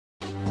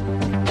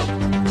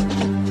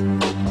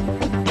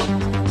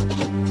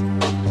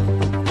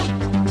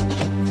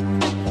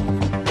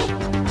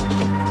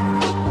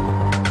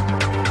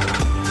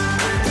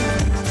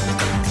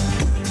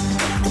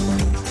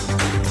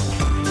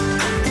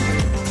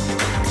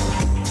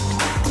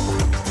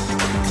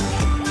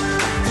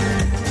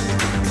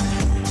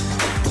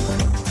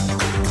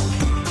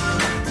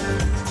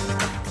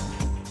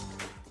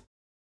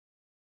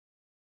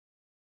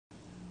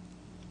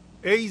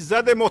ای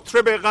زده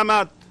مطرب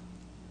غمت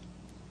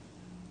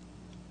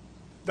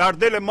در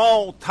دل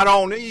ما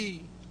ترانه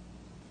ای،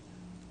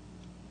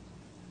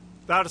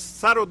 در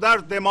سر و در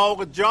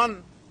دماغ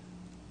جان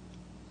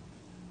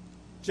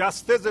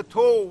جسته ز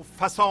تو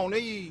فسانه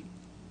ای.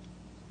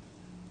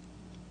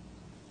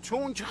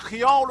 چون که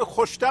خیال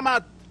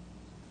خوشدمت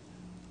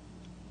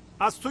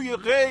از توی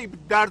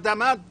غیب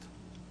دردمد،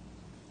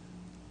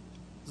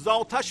 ز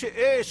آتش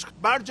عشق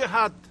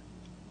برجهد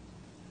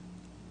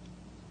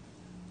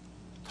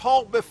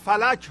تا به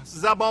فلک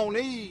زبانه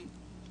ای.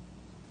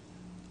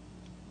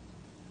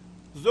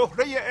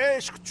 زهره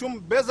عشق چون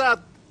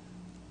بزد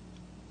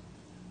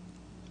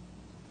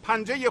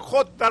پنجه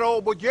خود در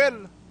آب و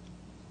گل،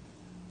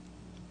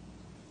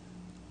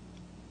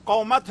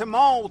 قامت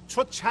ما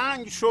چو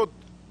چنگ شد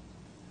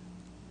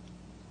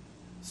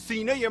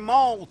سینه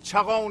ما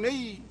چغانه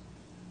ای.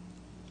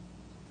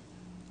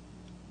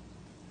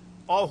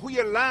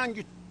 آهوی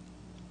لنگ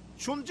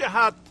چون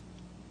جهد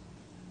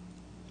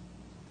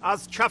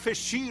از کف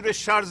شیر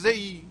شرزه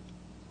ای،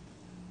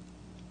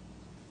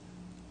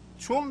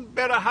 چون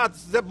برهد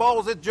ز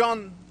باز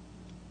جان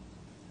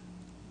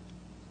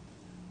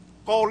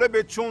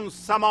قالب چون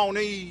سمانه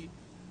ای.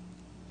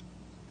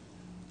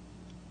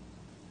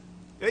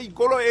 ای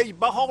گل و ای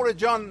بهار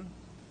جان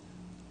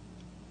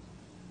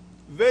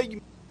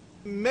وی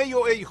می و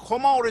ای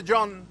خمار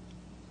جان،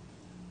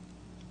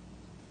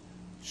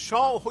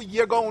 شاه و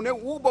یگانه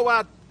او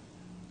بود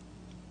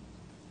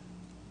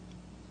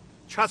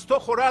کز تو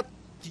خورد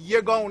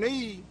یگانه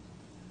ای.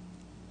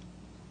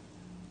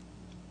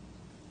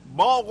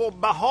 باغ و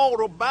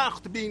بهار و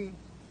بخت بین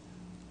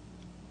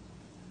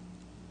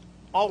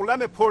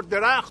عالم پر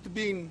درخت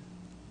بین،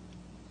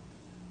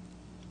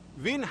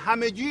 وین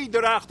همگی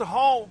درخت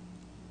ها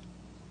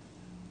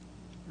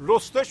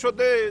رسته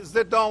شده ز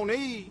دانه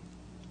ای.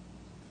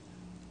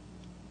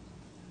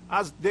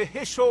 از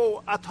دهش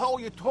و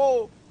عطای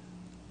تو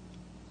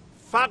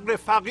فقر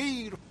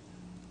فقیر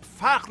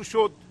فخر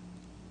شد،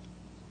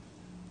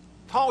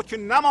 تا که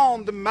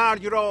نماند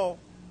مرگ را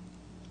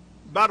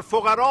بر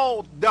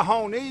فقرا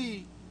دهانه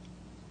ای.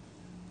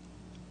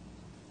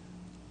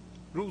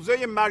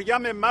 روزه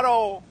مریم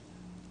مرا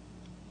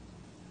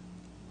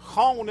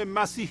خوان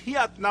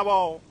مسیحیت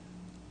نوا،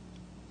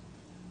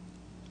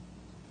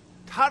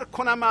 ترک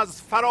کنم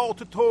از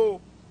فرات تو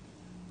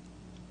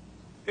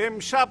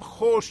امشب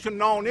خشک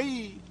نانه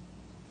ای.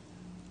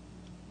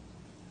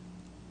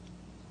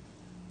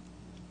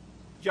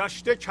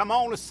 گشته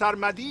کمان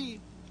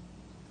سرمدی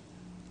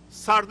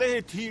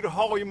سرده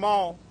تیرهای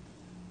ما،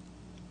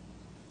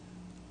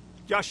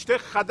 گشته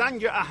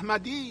خدنگ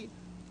احمدی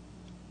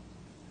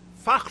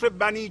فخر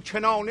بنی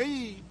کنانه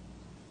ای.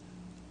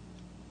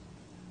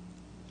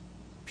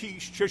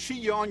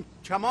 پیشکشی آن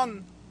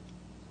کمان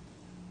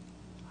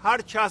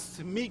هر کس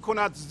می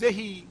کند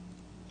زهی،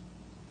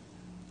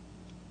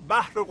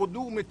 بهر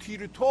قدوم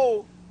تیر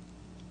تو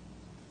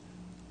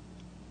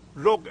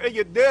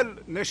رقعه دل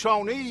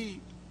نشانه ای.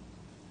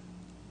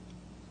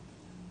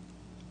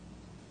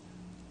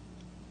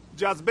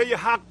 جذبه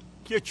حق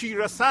یکی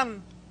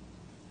رسن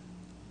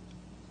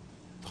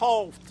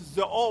تافت ز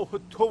آه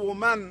تو و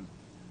من،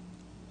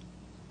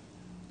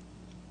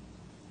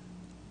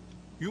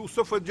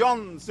 یوسف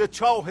جان ز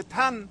چاه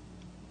تن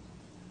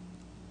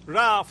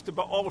رفت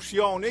به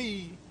آشیانه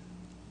ای.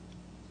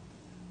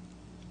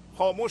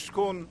 خاموش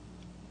کن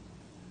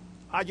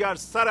اگر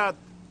سرت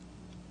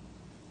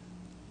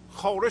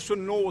خارش و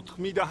نطق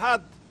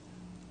میدهد،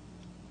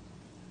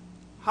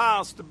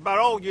 هست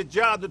برای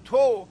جعد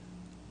تو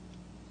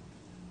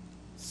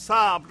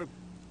صبر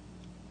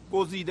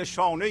گزیده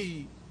شانه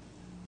ای.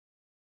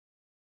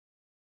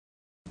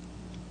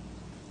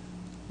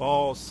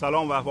 با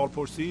سلام و احوال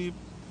پرسی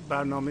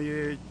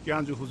برنامه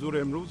گنج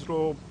حضور امروز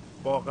رو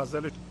با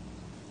غزل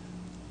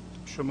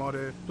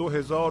شماره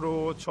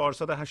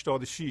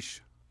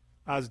 2486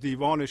 از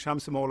دیوان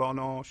شمس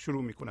مولانا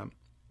شروع می کنم.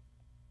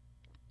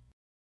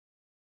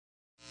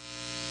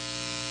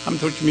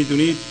 همطور که می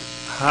دونید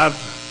هر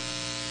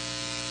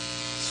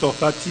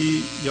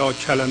صحبتی یا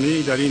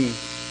کلمه‌ای در این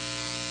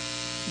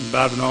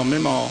برنامه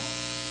ما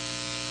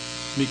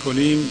می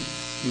کنیم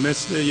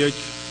مثل یک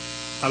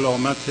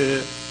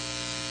علامت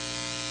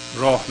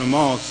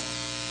راهنماست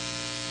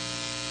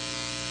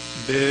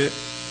به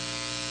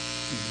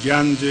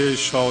گنج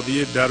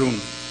شادی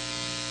درون.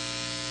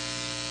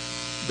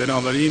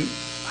 بنابراین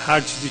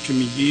هر چیزی که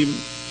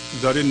میگیم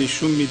داره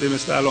نشون میده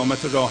مثل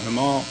علامت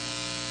راهنما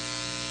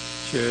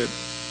که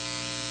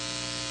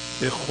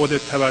به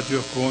خودت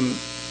توجه کن،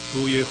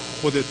 روی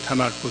خودت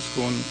تمرکز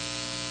کن،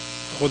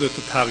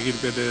 خودتو تغییر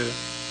بده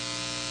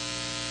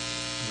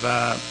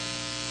و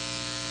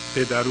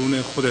به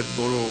درون خودت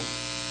برو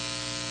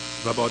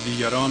و با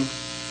دیگران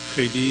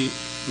خیلی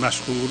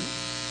مشغول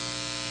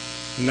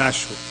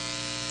نشو.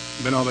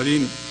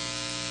 بنابراین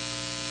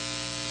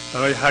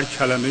برای هر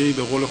کلمه‌ای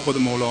به قول خود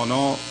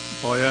مولانا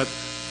باید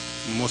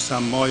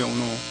مسمای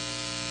اونو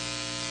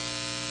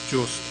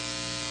جست.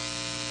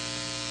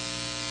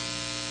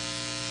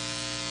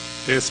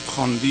 اسم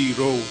خواندی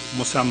رو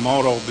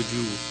مسما را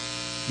بجو،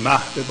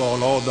 مهد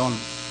بالا دان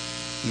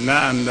نه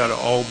اندر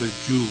آب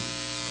جو.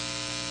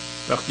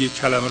 وقتی یک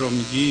کلمه رو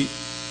میگی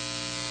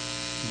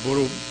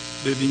برو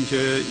ببین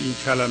که این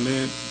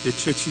کلمه به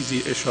چه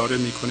چیزی اشاره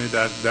میکنه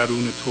در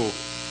درون تو.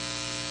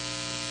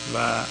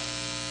 و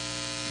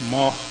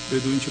ماه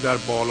بدون که در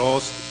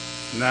بالاست،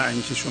 نه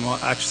اینکه شما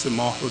عکس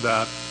ماه رو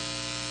در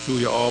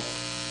جوی آب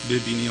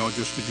ببینی یا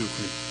جستجو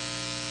کنی.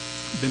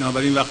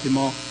 بنابراین وقتی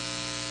ما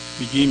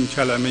میگیم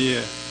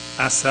کلمه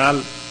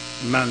عسل،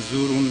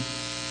 منظور اون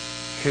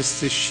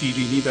حس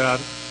شیرینی در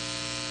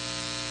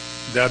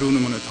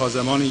درونمونه. تا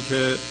زمانی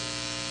که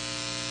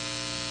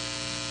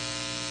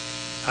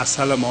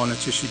عسل ما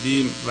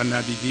نچشیدیم و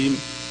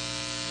ندیدیم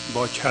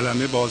با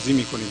کلمه بازی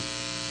میکنیم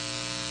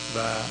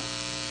و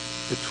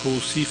به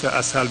توصیف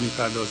عسل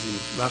میپردازیم.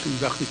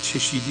 وقتی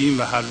چشیدیم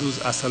و هر روز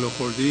عسل رو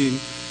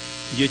خوردیم،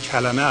 یک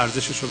کلمه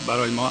ارزشش رو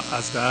برای ما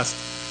از دست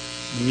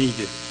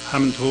میده.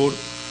 همینطور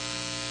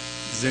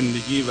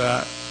زندگی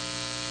و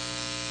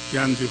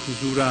گنج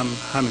حضورم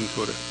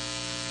همینطوره.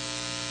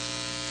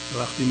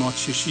 وقتی ما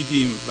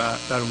چشیدیم و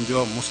در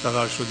اونجا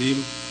مستقر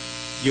شدیم،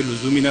 یه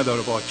لزومی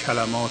نداره با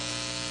کلمات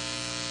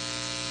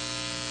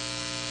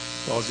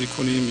بازی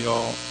کنیم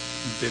یا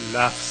به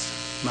لفظ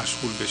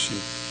مشغول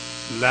بشیم.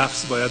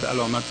 لفظ باید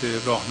علامت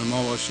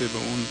راهنما باشه به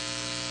اون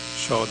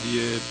شادی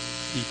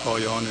بی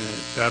پایان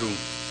درون.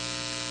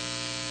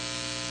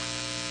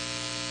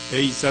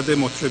 ای زده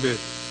مطرب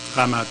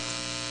غمت،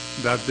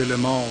 در دل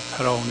ما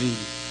ترانه‌ای،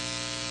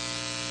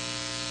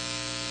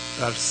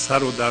 در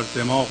سر و در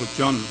دماغ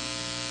جان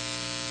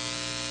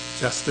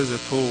جسته ز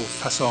تو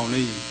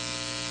فسانه‌ای.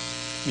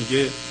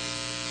 میگه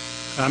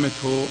غم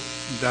تو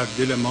در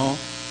دل ما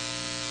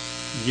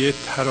یه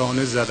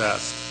ترانه زده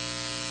است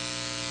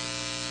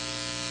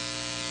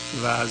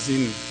و از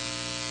این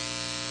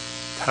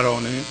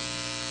ترانه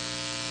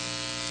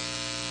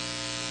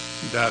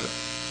در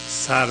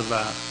سر و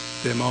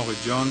دماغ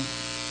جان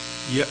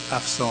یه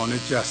افسانه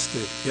جسته،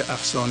 یه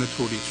افسانه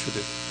تولید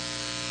شده.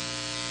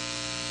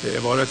 به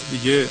عبارت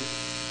دیگه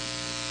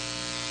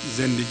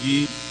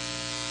زندگی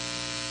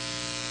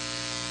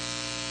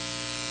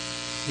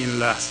این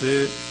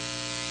لحظه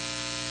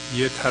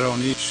یه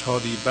ترانه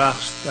شادی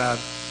بخش در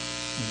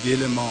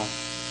دل ما،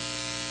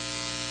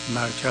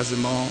 مرکز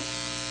ما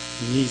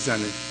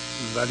میزنه.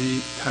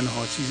 ولی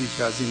تنها چیزی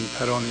که از این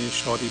ترانه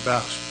شادی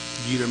بخش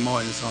گیر ما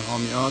انسان ها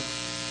میاد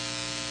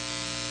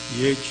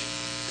یک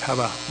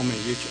توهم،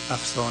 یک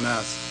افسانه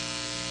است.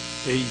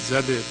 ای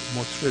زده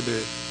مطرب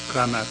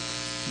غمت،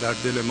 در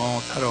دل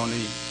ما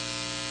ترانه‌ای.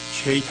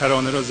 کی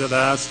ترانه را زده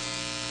است؟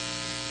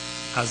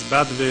 از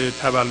بدو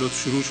تولد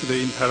شروع شده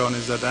این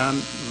ترانه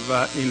زدن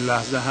و این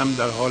لحظه هم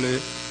در حال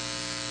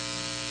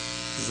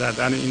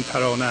زدن این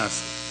ترانه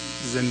است.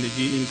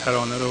 زندگی این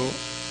ترانه رو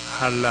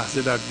هر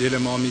لحظه در دل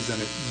ما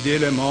میزنه.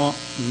 دل ما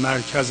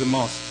مرکز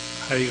ماست.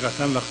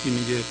 حقیقتا وقتی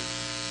میگه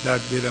در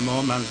دل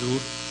ما،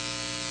 منظور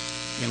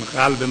این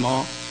قلب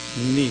ما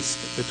نیست.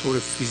 به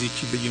طور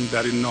فیزیکی بگیم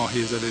در این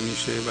ناحیه زده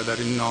میشه و در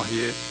این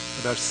ناحیه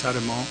و در سر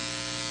ما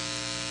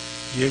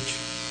یک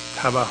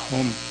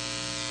توهم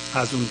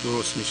از اون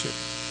درست میشه.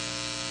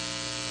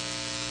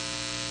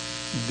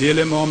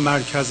 دل ما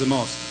مرکز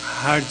ماست.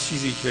 هر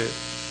چیزی که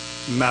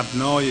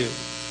مبنای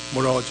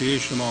مراجعه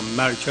شما،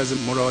 مرکز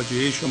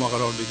مراجعه شما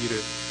قرار بگیره،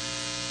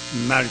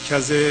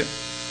 مرکز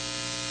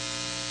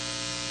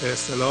به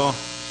اصطلاح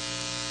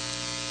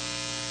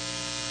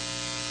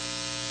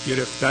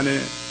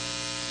گرفتن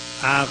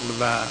عقل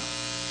و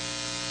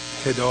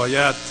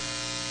هدایت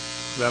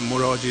و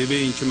مراجعه به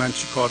این که من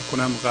چی کار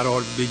کنم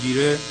قرار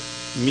بگیره،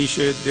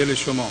 میشه دل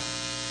شما.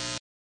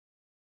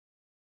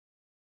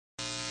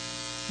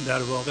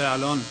 در واقع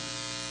الان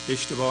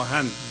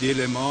اشتباهاً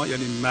دل ما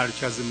یعنی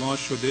مرکز ما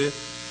شده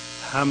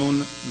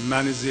همون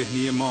من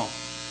ذهنی ما.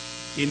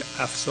 این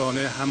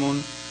افسانه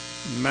همون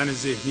من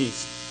ذهنی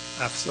است.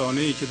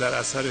 افسانه ای که در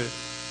اثر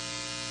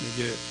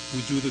میگه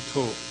وجود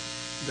تو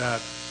در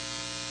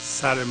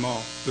سر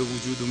ما به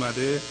وجود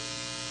اومده،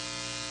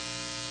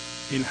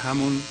 این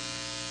همون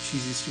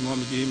چیزی است که ما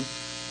میگیم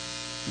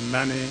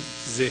من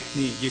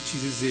ذهنی. یه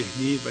چیز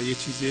ذهنی و یه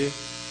چیز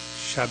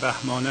شبح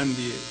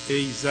مانندیه.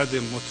 ای زده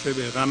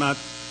مطرب غمت،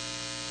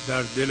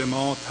 در دل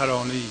ما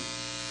ترانه‌ای.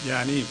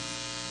 یعنی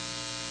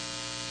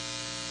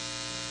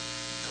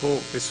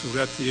تو به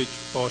صورت یک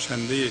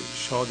باشنده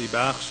شادی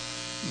بخش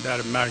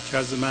در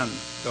مرکز من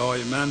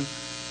دائما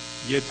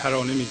یه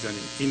ترانه میزنی.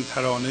 این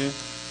ترانه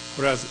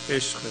پر از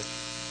عشق،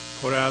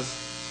 پر از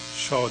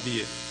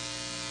شادیه،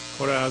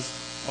 پر از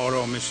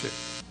آرامشه.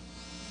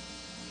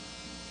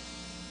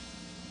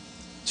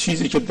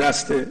 چیزی که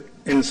دست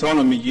انسان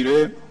رو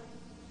میگیره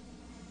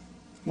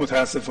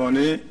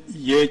متاسفانه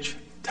یک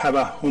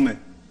توهمه،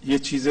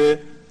 یک چیز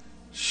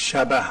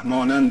شبح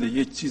ماننده،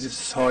 یک چیز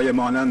سایه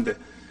ماننده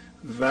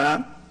و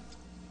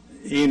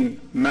این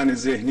من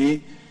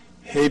ذهنی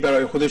هی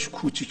برای خودش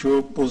کوچیک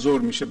و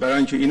بزرگ میشه. برای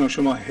اینکه اینو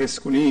شما حس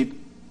کنید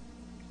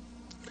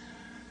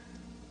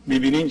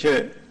میبینین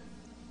که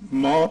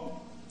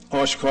ما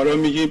آشکارا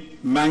میگیم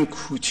من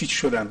کوچیک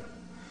شدم.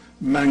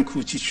 من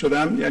کوچیک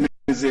شدم یعنی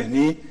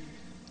ذهنی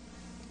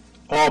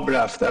آب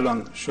رفت.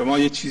 الان شما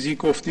یه چیزی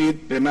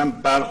گفتید به من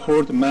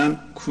برخورد، من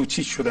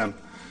کوچیک شدم.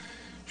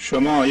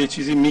 شما یه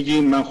چیزی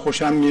میگین من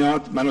خوشم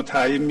میاد، منو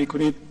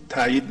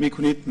تایید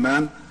میکنید،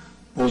 من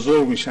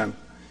بزرگ میشم.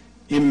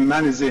 این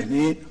من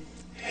ذهنی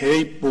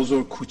هی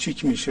بزرگ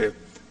کوچیک میشه.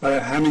 برای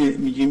همین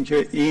میگیم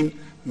که این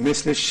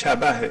مثل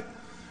شبهه،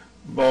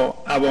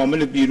 با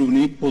عوامل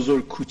بیرونی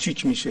بزرگ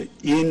کوچیک میشه.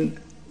 این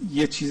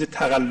یه چیز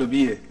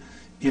تقلبیه.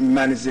 این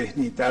من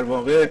ذهنی در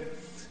واقع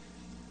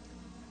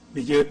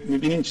میگه،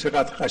 میبینین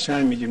چقدر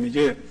قشنگ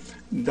میگه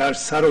در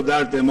سر و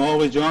در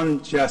دماغ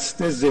جان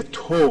جسته ز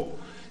تو،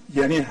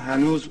 یعنی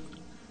هنوز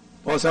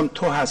بازم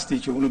تو هستی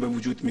که اونو به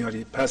وجود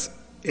میاری. پس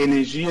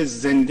انرژی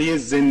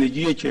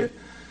زندگی که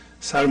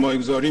سرمایه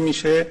گذاری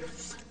میشه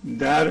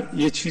در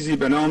یه چیزی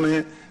به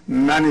نام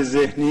من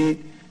ذهنی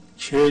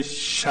که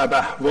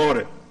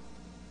شبهواره،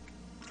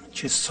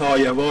 که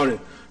سایه‌واره،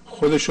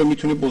 خودشو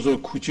میتونه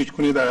بزرگ کوچیک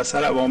کنه در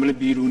اثر عوامل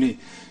بیرونی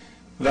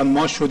و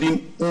ما شدیم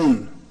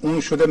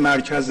اون شده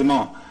مرکز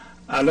ما.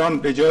 الان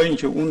به جای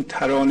اینکه اون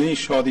ترانه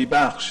شادی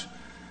بخش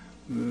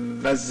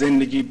و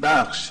زندگی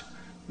بخش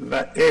و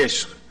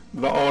عشق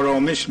و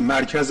آرامش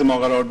مرکز ما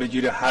قرار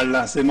بگیره، هر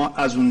لحظه ما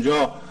از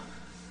اونجا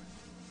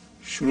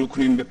شروع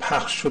کنیم به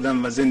پخش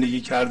شدن و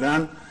زندگی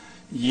کردن،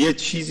 یه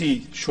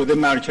چیزی شده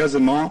مرکز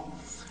ما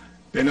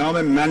به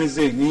نام من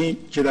ذهنی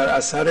که در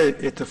اثر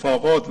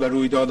اتفاقات و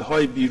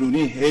رویدادهای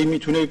بیرونی هی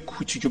میتونه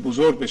کوچیک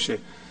بزرگ بشه.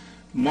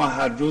 ما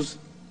هر روز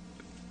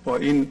با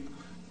این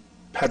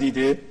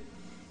پدیده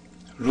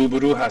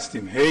روبرو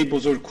هستیم، هی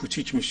بزرگ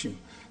کوچیک میشیم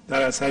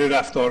در اثر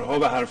رفتارها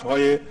و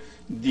حرفهای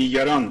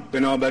دیگران.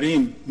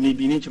 بنابراین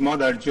میبینی که ما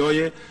در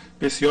جای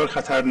بسیار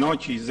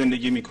خطرناکی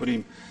زندگی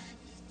میکنیم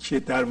که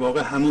در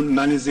واقع همون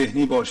من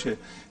ذهنی باشه.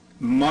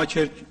 ما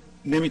که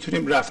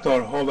نمیتونیم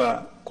رفتارها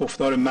و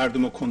گفتار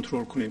مردم رو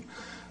کنترل کنیم،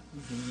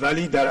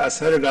 ولی در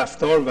اثر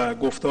رفتار و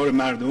گفتار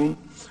مردم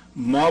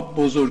ما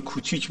بزرگ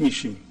کوچیک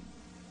میشیم.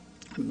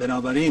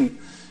 بنابراین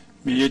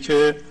میگه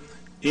که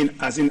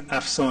از این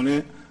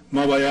افسانه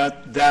ما باید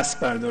دست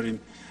برداریم.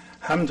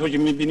 همونطور که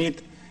میبینید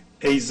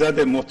ایزد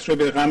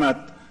مطرب غمت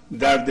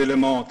در دل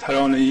ما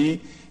ترانه‌ای،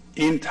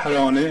 این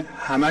ترانه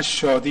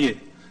همش شادیه.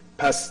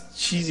 پس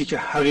چیزی که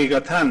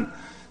حقیقتاً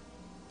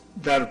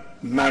در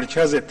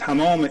مرکز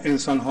تمام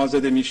انسان ها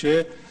زده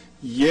میشه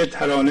یه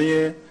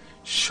ترانه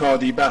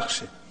شادی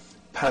بخشه.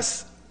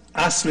 پس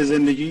اصل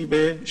زندگی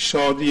به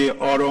شادی،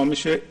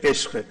 آرامش،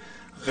 عشق.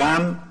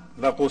 غم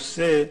و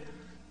غصه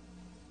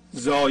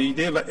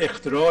زاییده و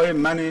اختراع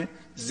من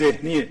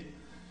ذهنیه.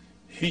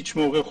 هیچ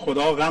موقع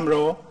خدا غم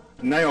را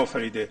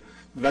نیافریده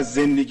و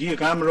زندگی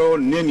غم را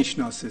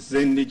نمیشناسه.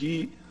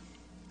 زندگی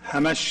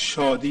همش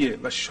شادیه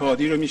و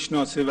شادی رو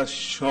میشناسه و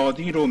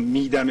شادی رو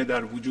میدمه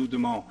در وجود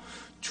ما،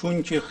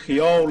 چون که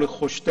خیال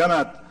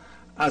خوشدمت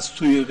از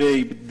توی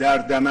غیب در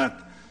دمت.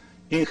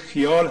 این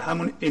خیال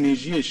همون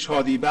انرژی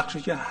شادی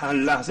بخشی که هر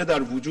لحظه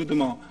در وجود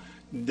ما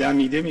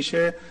دمیده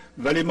میشه،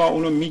 ولی ما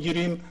اونو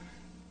میگیریم،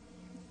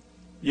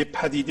 یه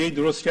پدیده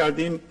درست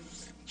کردیم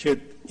که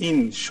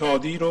این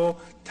شادی رو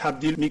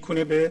تبدیل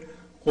میکنه به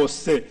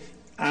غصه.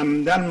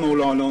 عمدن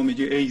مولانا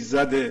میگه ای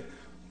زده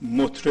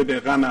مطرب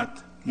غمت.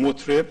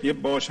 مطرب یه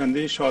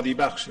باشنده شادی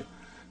بخشه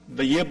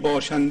و یه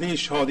باشنده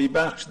شادی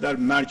بخش در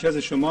مرکز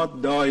شما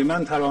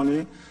دائما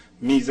ترانه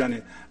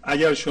میزنه.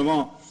 اگر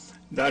شما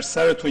در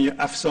سرتون یه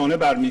افسانه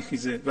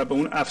برمیخیزه و به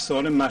اون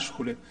افسانه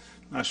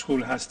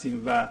مشغول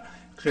هستیم و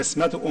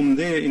قسمت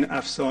عمده این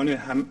افسانه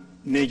هم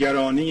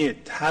نگرانی،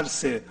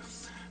 ترس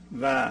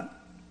و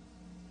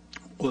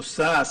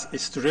غصه است،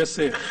 استرس،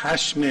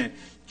 خشم،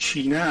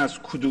 کینه است،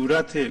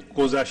 کدورت،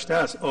 گذشته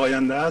است،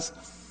 آینده است،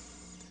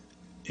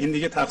 این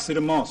دیگه تقصیر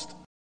ماست.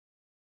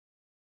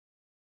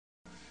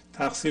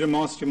 تقصیر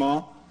ماست که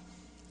ما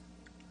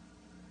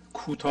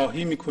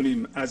کوتاهی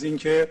میکنیم از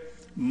اینکه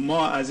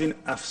ما از این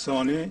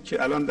افسانه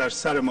که الان در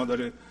سر ما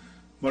داره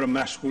ما رو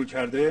مشغول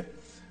کرده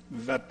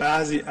و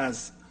بعضی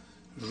از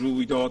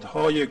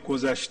رویدادهای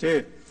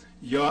گذشته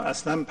یا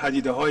اصلا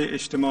پدیده های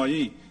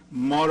اجتماعی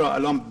ما را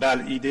الان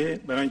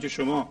بلعیده. برای اینکه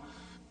شما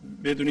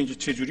بدونین که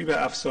چجوری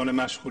به افسانه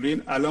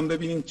مشغولین، الان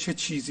ببینین چه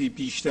چیزی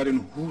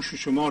بیشترین هوش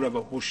شما را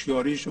و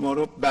هوشیاری شما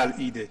را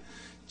بلعیده.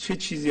 چه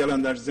چیزی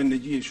الان در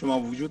زندگی شما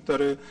وجود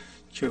داره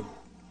که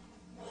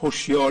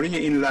هوشیاری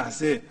این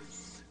لحظه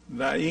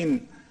و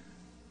این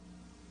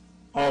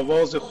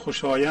آواز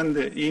خوشایند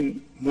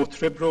این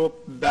مطرب رو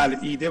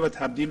بلعیده و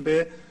تبدیل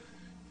به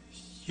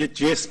یه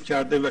جسم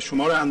کرده و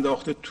شما رو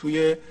انداخته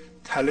توی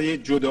تله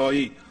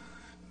جدایی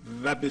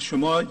و به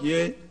شما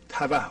یه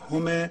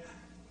توهم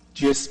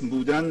جسم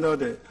بودن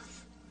داده،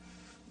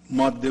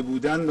 ماده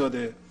بودن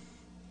داده،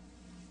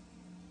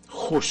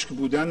 خشک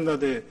بودن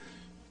داده،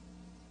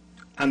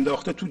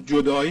 انداخته تو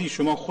جدایی.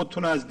 شما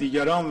خودتون از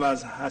دیگران و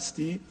از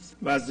هستی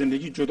و از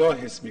زندگی جدا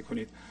حس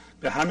میکنید.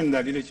 به همین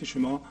دلیله که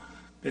شما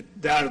به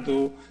درد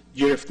و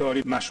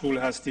گرفتاری مشغول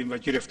هستیم و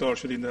گرفتار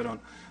شدیم در آن.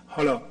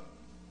 حالا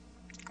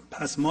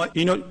پس ما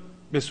اینو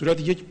به صورت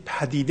یک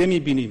پدیده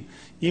میبینیم.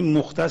 این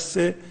مختص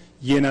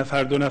یه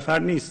نفر دو نفر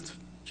نیست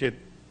که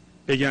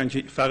بگن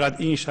که فقط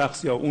این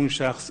شخص یا اون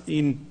شخص،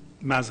 این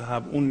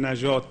مذهب، اون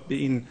نژاد به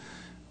این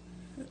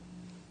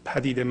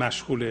پدیده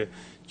مشغوله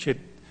که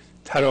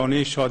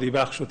ترانه شادی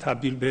بخش رو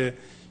تبدیل به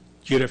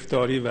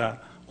گرفتاری و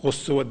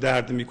غصه و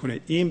درد میکنه.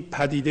 این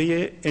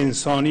پدیده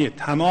انسانیه،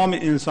 تمام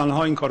انسان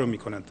ها این کارو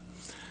میکنند.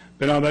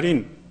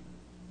 بنابراین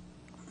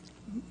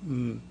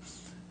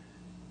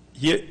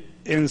یه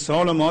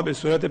انسان ما به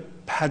صورت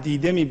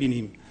پدیده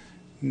میبینیم.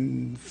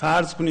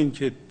 فرض کنین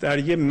که در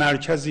یه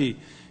مرکزی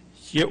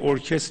یه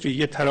ارکستری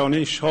یه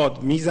ترانه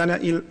شاد میزنه،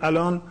 این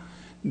الان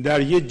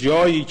در یه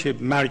جایی که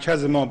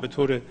مرکز ما به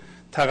طور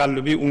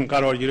تقلبی اون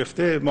قرار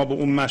گرفته، ما به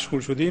اون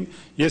مشغول شدیم،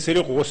 یه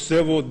سری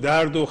غصه و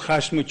درد و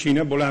خشم و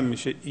کینه بلند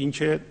میشه. این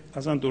که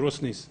اصلا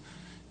درست نیست.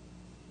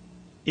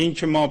 این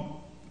که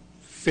ما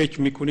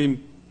فکر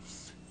میکنیم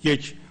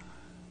یک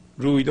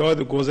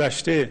رویداد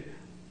گذشته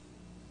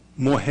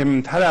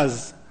مهمتر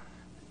از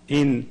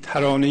این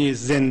ترانه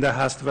زنده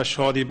هست و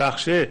شادی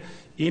بخشه،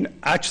 این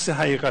عکس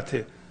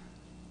حقیقته.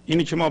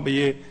 اینی که ما به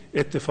یه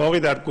اتفاقی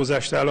در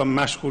گذشته الان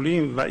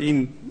مشغولیم و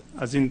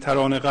از این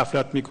ترانه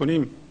غفلت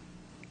میکنیم،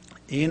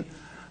 این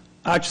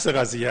عکس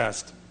قضیه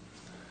است.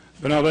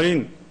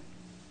 بنابراین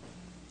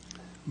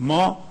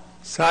ما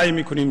سعی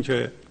میکنیم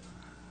که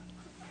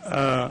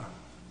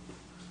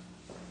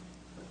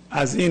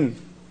از این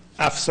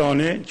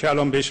افسانه که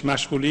الان بهش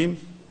مشغولیم،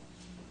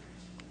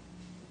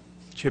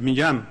 که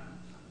میگم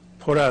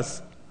پر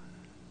از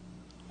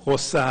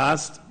غصه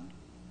هست،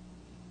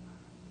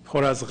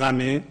 پر از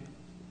غمه،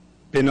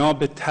 بنا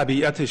به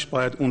طبیعتش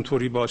باید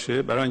اونطوری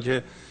باشه، برای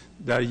اینکه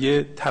در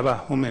یه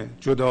توهم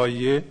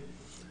جدایی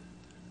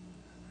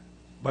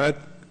باید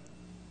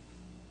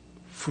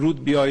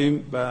فرود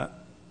بیاییم و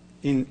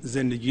این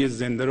زندگی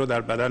زنده رو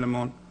در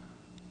بدنمون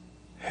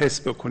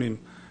حس بکنیم.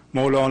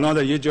 مولانا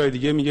در یه جای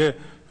دیگه میگه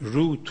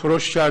رو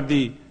ترش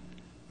کردی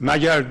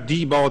مگر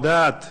دی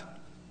بادت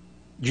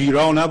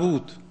گیرا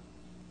نبود،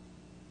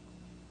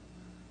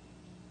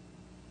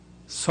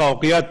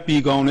 ساقیت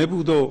بیگانه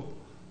بود و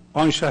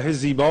آن شه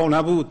زیبا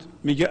نبود.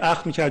 میگه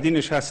اخم میکردی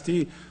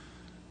نشستی،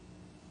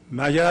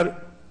 مگر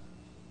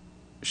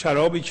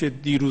شرابی که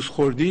دیروز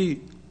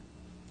خوردی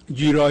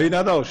گیرایی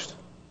نداشت؟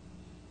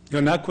 یا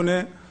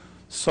نکنه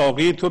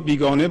ساقی تو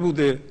بیگانه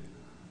بوده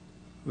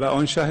و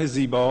آن شه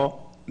زیبا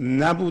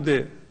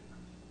نبوده؟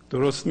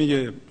 درست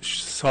میگه.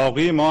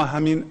 ساقی ما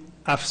همین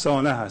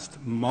افسانه هست،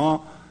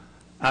 ما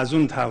از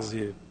اون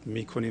تغذیه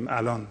میکنیم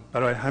الان.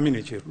 برای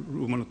همینه که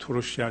رومونو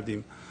ترش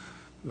کردیم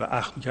و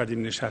اخم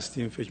کردیم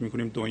نشستیم، فکر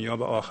میکنیم دنیا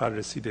به آخر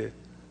رسیده.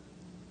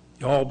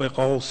 یا به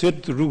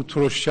قاصد رو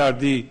ترش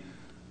کردی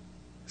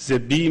ز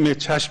بیم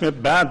چشم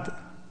بد،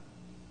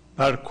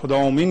 بر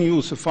کدامین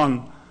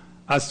یوسفان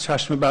از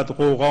چشم بد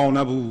غوغا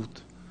نبود.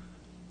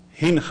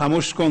 هین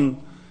خموش کن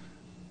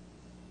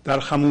در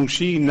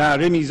خموشی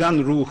نعره میزن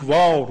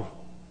روحوار،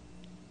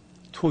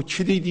 تو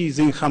چه دیدی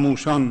زین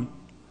خموشان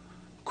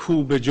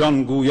کو به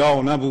جان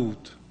گویا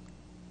نبود.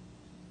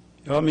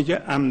 یا میگه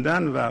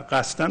عمدن و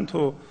قصدن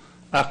تو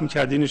اخم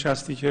کردی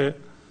نشستی که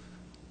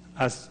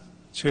از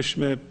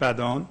چشم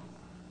بدان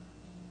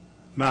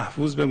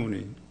محفوظ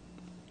بمونی.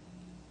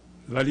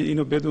 ولی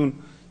اینو بدون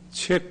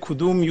چه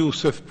کدوم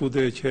یوسف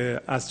بوده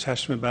که از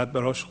چشم بد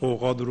براش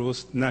غوغا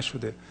درست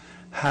نشده.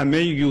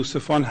 همه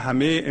یوسفان،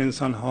 همه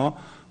انسان ها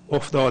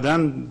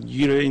افتادن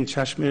گیر این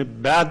چشم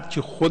بد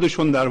که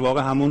خودشون در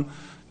واقع همون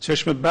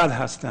چشم بد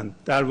هستند.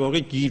 در واقع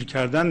گیر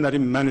کردن در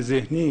این من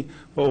ذهنی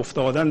و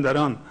افتادن در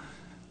آن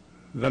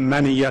و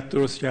منیت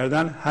درست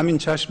کردن همین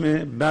چشم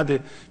بده.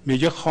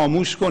 میگه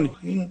خاموش کن،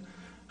 این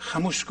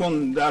خاموش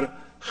کن در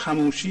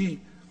خاموشی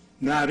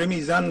نعره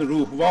میزن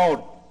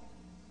روحوار.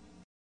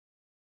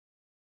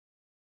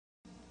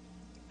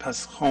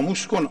 پس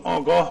خاموش کن،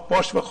 آگاه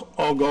باش و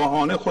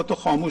آگاهانه خودتو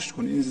خاموش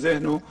کن، این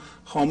ذهن رو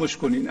خاموش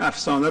کن، این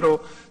افسانه رو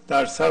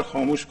در سر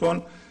خاموش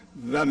کن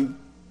و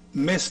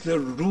مثل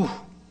روح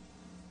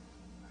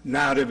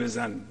نعره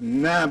بزن،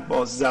 نه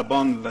با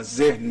زبان و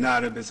ذهن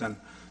نعره بزن،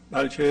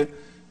 بلکه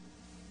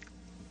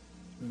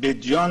به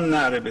جان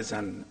نعره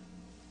بزن.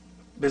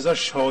 بذار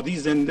شادی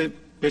زنده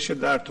بشه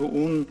در تو،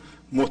 اون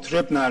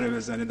مطرب نعره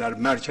بزنه در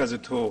مرکز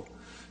تو.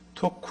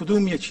 تو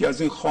کدوم یکی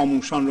از این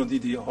خاموشان رو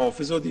دیدی؟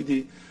 حافظ رو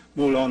دیدی؟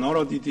 مولانا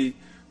رو دیدی؟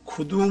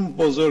 کدوم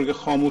بزرگ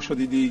خاموش رو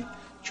دیدی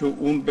که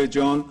اون به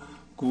جان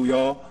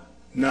گویا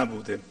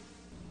نبوده؟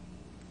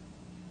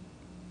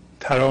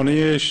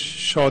 ترانه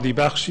شادی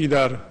بخشی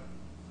در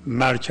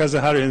مرکز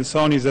هر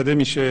انسانی زده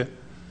میشه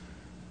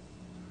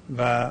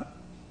و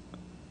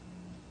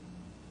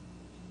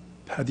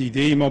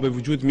پدیده‌ای ما به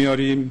وجود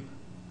میاریم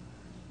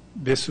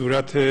به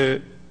صورت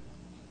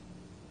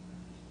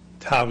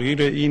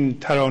تغییر این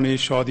ترانه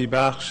شادی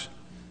بخش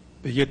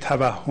به یه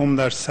توهم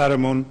در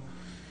سرمون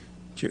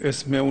که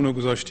اسم اونو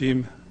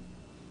گذاشتیم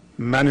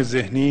من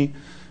ذهنی،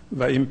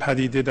 و این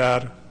پدیده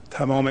در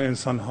تمام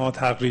انسان‌ها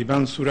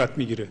تقریباً صورت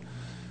میگیره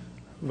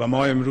و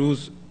ما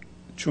امروز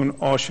چون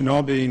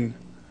آشنا به این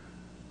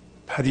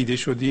پدیده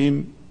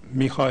شدیم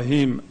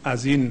میخواهیم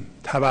از این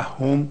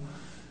توهم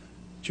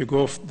که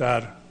گفت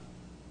در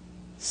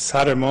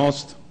سر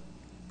ماست،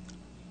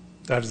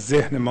 در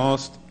ذهن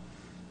ماست،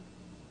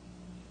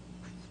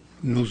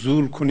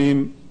 نزول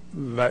کنیم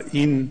و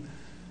این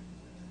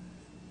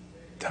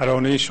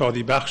ترانه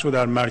شادی بخش رو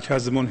در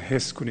مرکزمون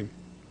حس کنیم.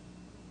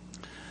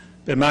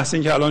 به محض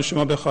اینکه الان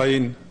شما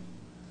بخواین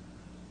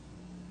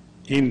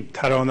این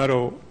ترانه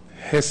رو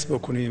حس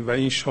بکنید و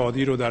این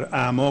شادی رو در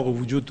اعماق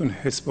وجودتون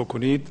حس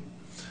بکنید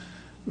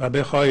و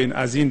بخواین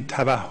از این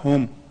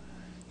توهم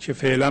که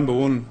فعلا به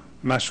اون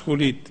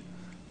مشغولید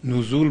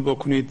نزول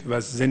بکنید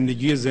و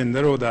زندگی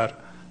زنده رو در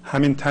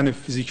همین تن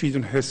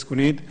فیزیکیتون حس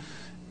کنید،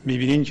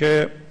 میبینین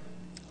که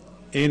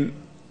این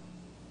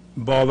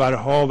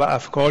باورها و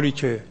افکاری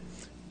که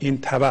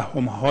این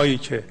توهم‌هایی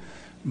که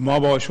ما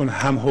باشون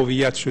هم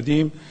هویت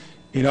شدیم،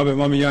 اینا به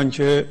ما میگن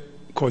که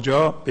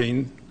کجا؟ به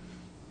این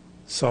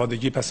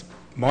سادگی پس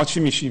ما چی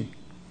میشیم؟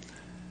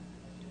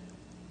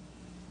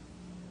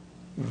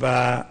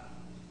 و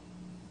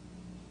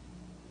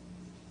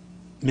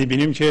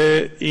میبینیم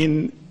که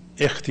این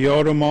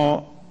اختیار رو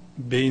ما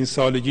به این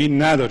سادگی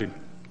نداریم.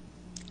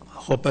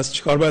 خب پس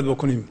چیکار باید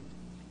بکنیم؟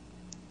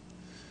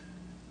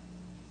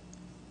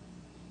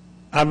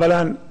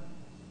 اولا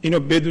اینو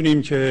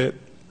بدونیم که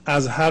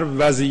از هر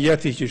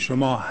وضعیتی که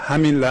شما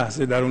همین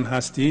لحظه در اون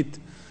هستید،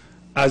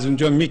 از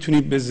اونجا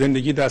میتونید به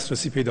زندگی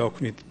دسترسی پیدا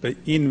کنید، به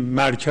این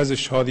مرکز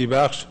شادی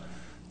بخش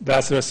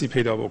دسترسی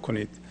پیدا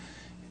بکنید.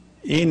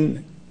 این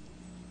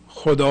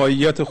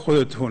خداییت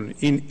خودتون،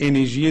 این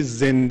انرژی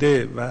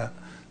زنده و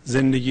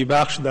زندگی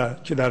بخش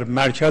که در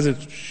مرکز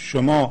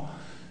شما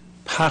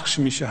پخش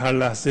میشه هر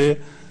لحظه،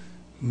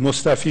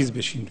 مستفیض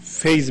بشین،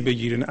 فیض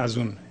بگیرین از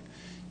اون.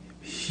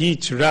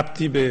 هیچ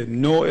ربطی به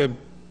نوع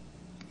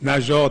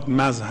نژاد،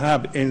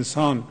 مذهب،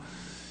 انسان،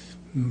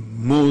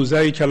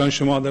 موضعی که الان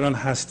شما دارن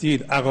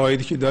هستید،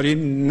 عقایدی که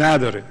دارین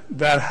نداره.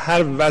 در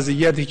هر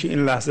وضعیتی که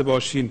این لحظه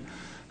باشین،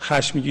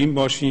 خشمگین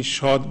باشین،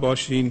 شاد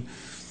باشین،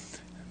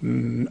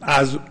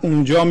 از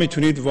اونجا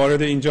میتونید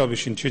وارد اینجا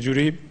بشین.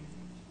 چجوری؟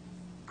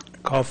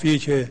 کافیه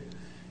که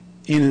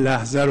این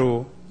لحظه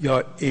رو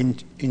یا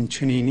این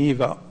چنینی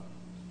و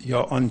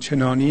یا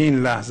آنچنانی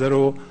این لحظه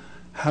رو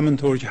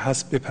همونطور که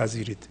هست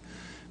بپذیرید.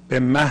 به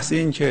محض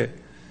اینکه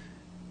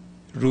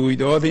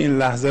رویداد این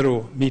لحظه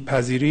رو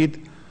میپذیرید،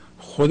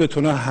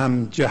 خودتون رو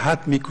هم جهت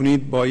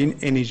میکنید با این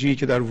انرژی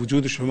که در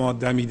وجود شما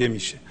دمیده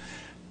میشه.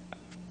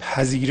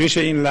 پذیرش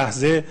این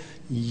لحظه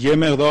یه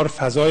مقدار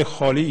فضای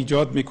خالی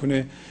ایجاد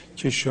میکنه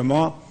که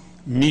شما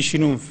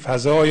میشینون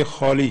فضای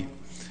خالی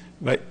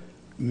و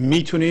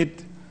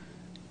میتونید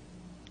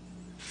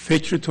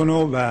فکرتون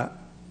و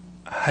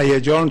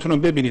هیجانتون رو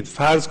ببینید.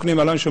 فرض کنیم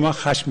الان شما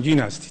خشمگین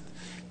هستید،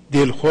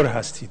 دلخور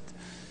هستید،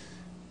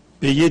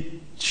 به یه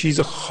چیز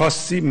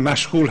خاصی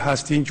مشغول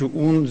هستین که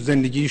اون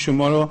زندگی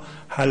شما رو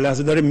هر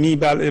لحظه داره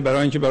میبلعه،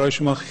 برای اینکه برای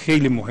شما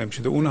خیلی مهم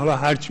شده. اون حالا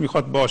هر چی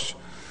میخواد باش،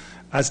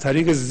 از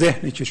طریق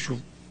ذهنی که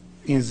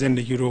این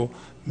زندگی رو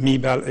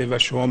میبلعه و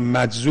شما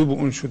مجذوب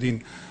اون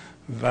شدین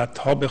و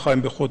تا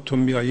بخوایم به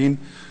خودتون بیایین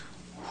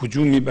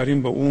هجوم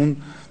میبرین با اون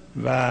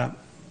و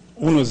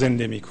اون رو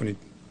زنده میکنید.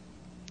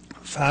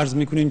 فرض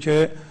میکنین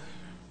که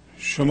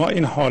شما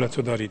این حالت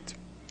رو دارید.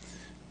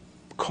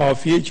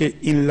 کافیه که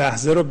این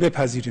لحظه رو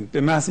بپذیرید.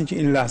 به محض اینکه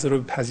این لحظه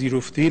رو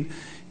پذیرفتید،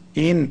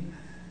 این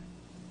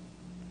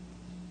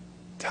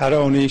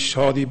ترانه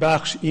شادی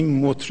بخش،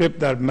 این مطرب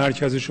در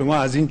مرکز شما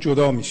از این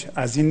جدا میشه،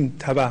 از این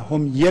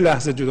توهم یه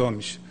لحظه جدا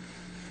میشه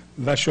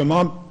و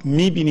شما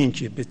میبینین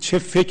که به چه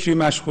فکری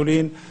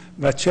مشغولین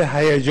و چه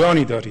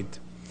هیجانی دارید.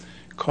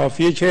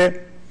 کافیه که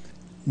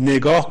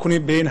نگاه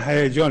کنید به این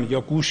هیجان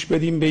یا گوش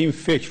بدین به این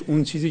فکر،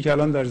 اون چیزی که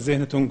الان در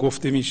ذهنتون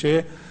گفته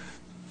میشه،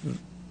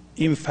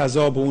 این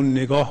فضا به اون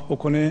نگاه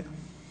بکنه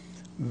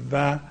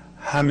و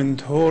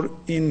همینطور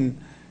این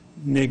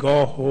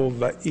نگاه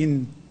و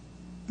این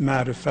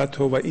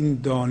معرفت و این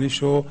دانش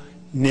رو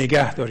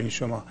نگه دارین.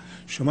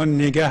 شما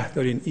نگه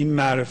دارین این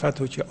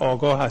معرفت رو که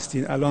آگاه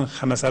هستین. الان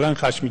مثلا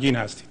خشمگین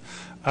هستین،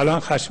 الان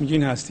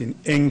خشمگین هستین،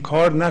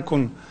 انکار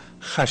نکن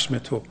خشم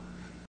تو.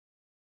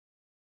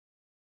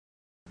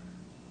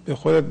 به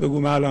خودت بگو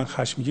من الان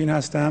خشمگین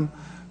هستم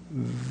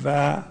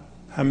و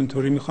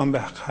همینطوری میخوام به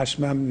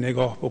خشمم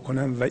نگاه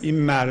بکنم و این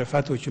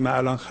معرفت رو که من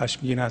الان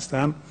خشمگین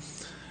هستم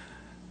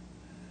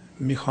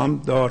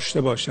میخوام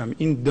داشته باشم.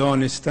 این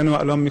دانستن رو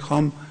الان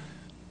میخوام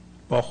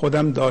با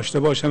خودم داشته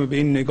باشم و به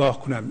این نگاه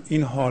کنم.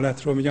 این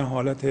حالت رو میگن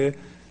حالت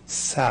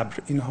صبر.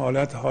 این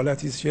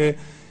حالتی است که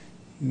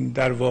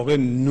در واقع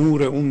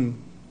نور اون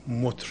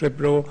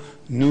مطرب رو،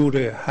 نور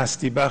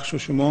هستی بخش رو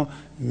شما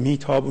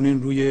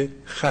میتابونین روی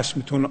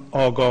خشمتون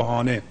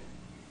آگاهانه.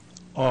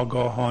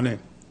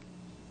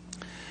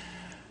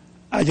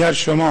 اگر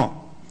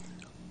شما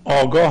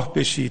آگاه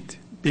بشید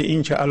به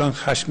این که الان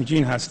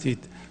خشمگین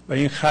هستید و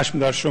این خشم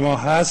در شما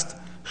هست،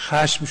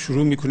 خشم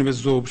شروع میکنه به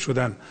ذوب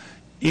شدن.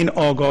 این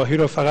آگاهی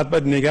رو فقط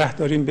باید نگه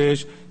دارین،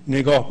 بهش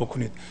نگاه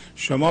بکنید.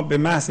 شما به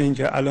محض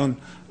اینکه الان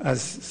از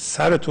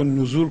سرتون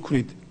نزول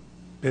کنید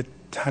به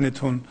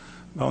تنتون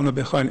و اونو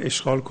بخواین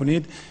اشغال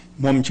کنید،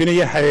 ممکنه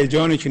یه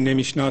هیجانی که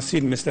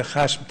نمیشناسید مثل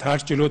خشم،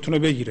 ترس جلوتون رو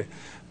بگیره.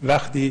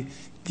 وقتی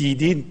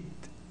دیدید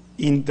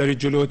این داره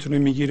جلوتون رو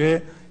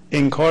میگیره،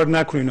 انکار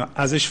نکنین و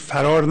ازش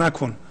فرار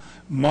نکن.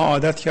 ما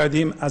عادت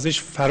کردیم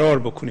ازش فرار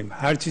بکنیم.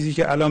 هر چیزی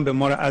که الان به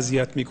ما رو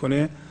اذیت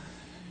میکنه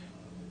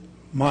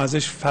ما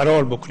ازش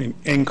فرار بکنیم،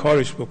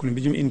 انکارش بکنیم،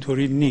 بگیم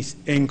اینطوری نیست.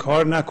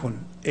 انکار نکن،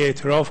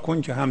 اعتراف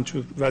کن که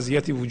همچون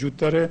وضعیتی وجود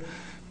داره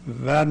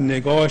و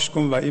نگاهش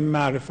کن و این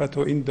معرفت و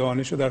این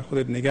دانش رو در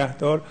خودت نگه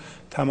دار،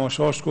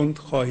 تماشاش کن.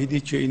 خواهیدی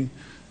که این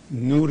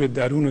نور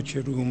درون رو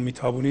که رو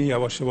میتابونی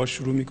یواش یواش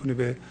شروع میکنه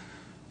به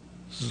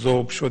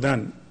ذوب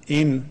شدن.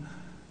 این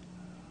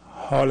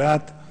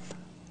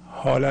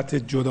حالت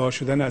جدا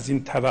شدن از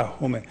این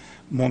توهمه.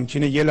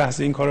 ممکنه یه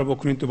لحظه این کار رو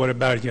بکنید دوباره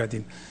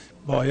برگردین.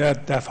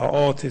 باید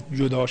دفعات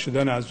جدا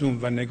شدن از اون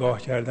و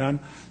نگاه کردن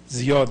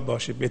زیاد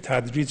باشه. به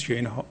تدریج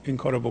که این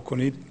کار رو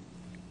بکنید،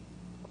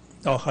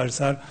 آخر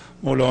سر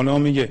مولانا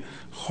میگه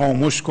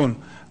خاموش کن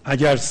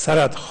اگر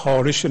سرت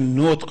خارش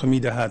نطق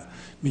میدهد.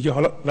 میگه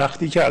حالا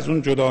وقتی که از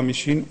اون جدا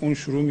میشین، اون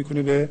شروع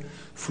میکنه به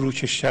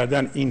فروکش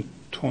کردن، این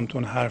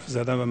تون حرف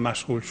زدن و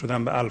مشغول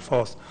شدن به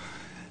الفاظ.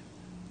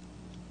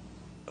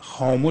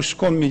 خاموش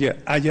کن میگه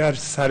اگر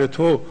سر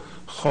تو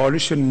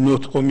خارش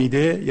نطق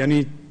میده،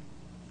 یعنی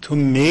تو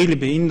میل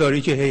به این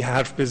داری که هی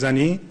حرف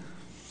بزنی،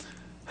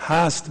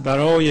 هست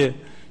برای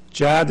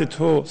جهد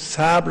تو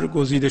صبر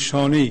گزیده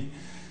شانه‌ای.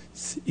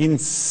 این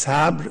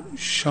صبر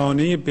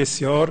شانه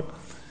بسیار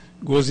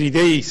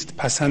گزیده است،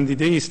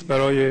 پسندیده است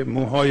برای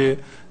موهای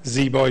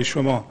زیبای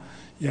شما.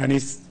 یعنی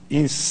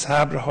این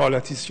صبر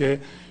حالتی است که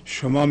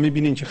شما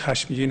میبینید که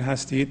خشمگین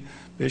هستید،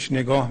 بهش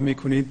نگاه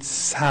میکنید،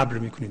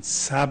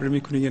 صبر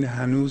میکنید یعنی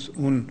هنوز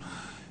اون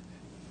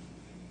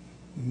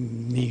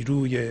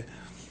نیروی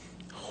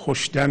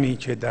خوشدمی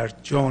که در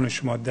جان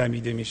شما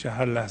دمیده میشه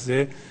هر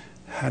لحظه،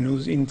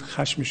 هنوز این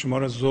خشم شما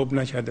را ذوب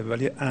نکرده،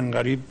 ولی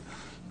عنقریب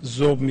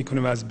ذوب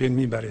میکنه و از بین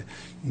میبره.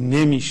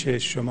 نمیشه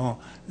شما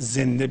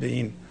زنده به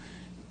این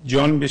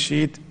جان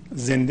بشید،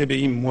 زنده به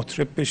این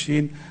مطرب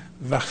بشید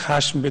و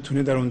خشم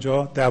بتونه در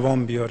اونجا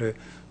دوام بیاره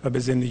و به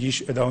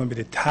زندگیش ادامه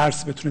بده،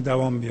 ترس بتونه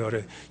دوام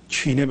بیاره،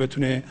 کینه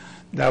بتونه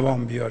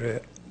دوام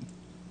بیاره،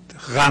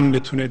 غم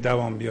بتونه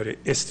دوام بیاره،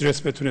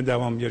 استرس بتونه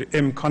دوام بیاره.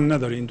 امکان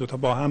نداره، این دوتا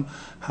با هم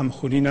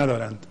همخونی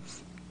ندارند.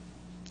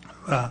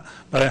 و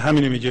برای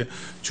همین میگه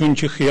چون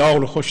که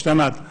خیال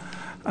خوشدمد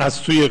از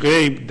سوی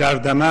غیب در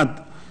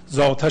دمد، ز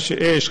آتش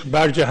عشق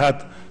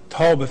برجهد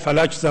تا به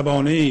فلک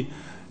زبانه‌ای.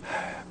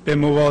 به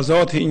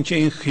موازات اینکه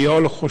این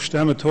خیال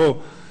خوشدم تو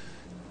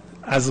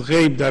از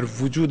غیب در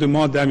وجود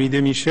ما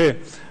دمیده میشه،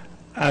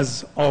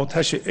 از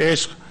آتش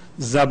عشق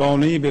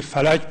زبانه‌ای به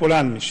فلک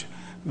بلند میشه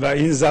و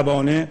این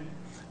زبانه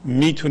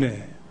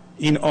میتونه،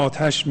 این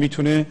آتش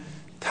میتونه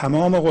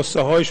تمام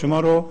غصه های شما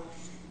رو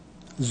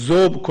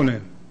ذوب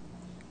کنه.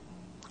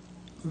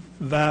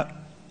 و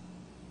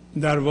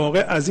در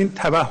واقع از این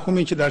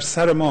توهمی که در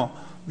سر ما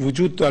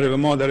وجود داره و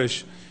ما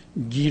درش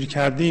گیر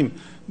کردیم،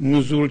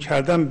 نزول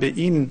کردن به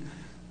این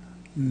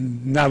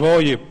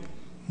نوای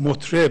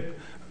مطرب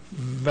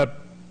و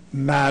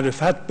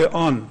معرفت به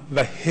آن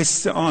و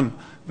حس آن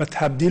و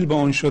تبدیل به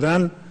آن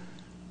شدن،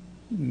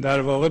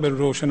 در واقع به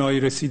روشنایی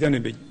رسیدن،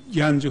 به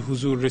گنج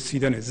حضور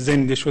رسیدن،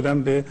 زنده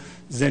شدن به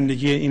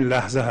زندگی این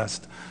لحظه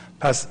هست.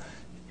 پس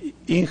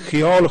این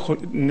خیال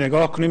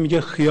نگاه کنه،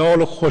 میگه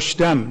خیال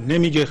خوشدم،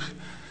 نمیگه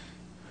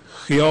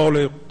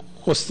خیال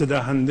غصه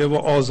دهنده و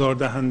آزار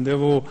دهنده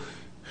و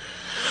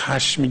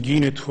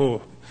خشمگین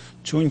تو.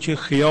 چون که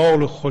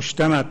خیال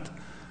خوشدمت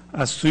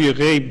از سوی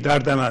غیب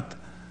دردمد،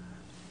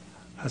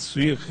 از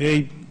سوی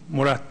غیب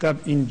مرتب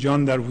این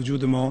جان در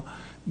وجود ما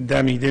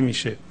دمیده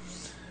میشه.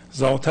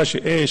 ز آتش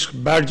عشق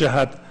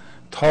برجهد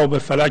تا به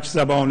فلک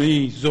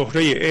زبانه‌ای،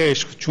 زهره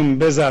عشق چون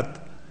بزد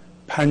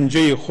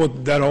پنجه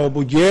خود در آب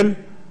و گل،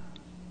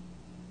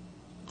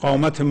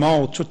 قامت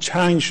ما چو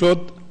چنگ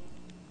شد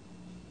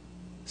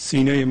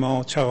سینه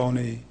ما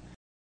چغانه‌ای.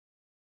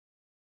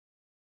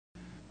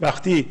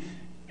 وقتی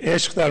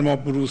عشق در ما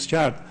بروز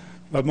کرد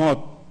و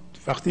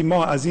وقتی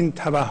ما از این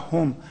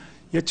توهم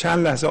یه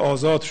چند لحظه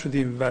آزاد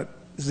شدیم و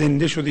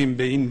زنده شدیم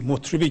به این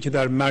مطربی که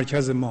در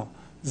مرکز ما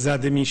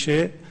زده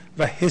میشه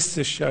و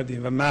حسش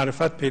کردیم و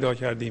معرفت پیدا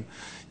کردیم،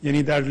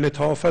 یعنی در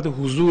لطافت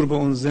حضور به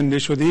اون زنده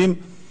شدیم،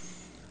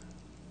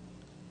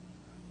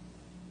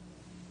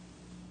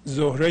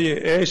 زهره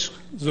عشق،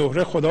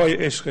 زهره خدای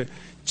عشق،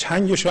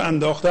 چنگشو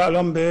انداخته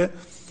الان به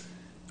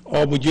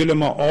آب و گل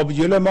ما. آب و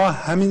گل ما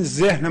همین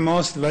ذهن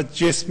ماست و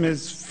جسم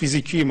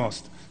فیزیکی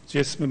ماست،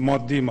 جسم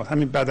مادی ماست،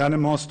 همین بدن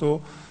ماست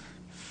و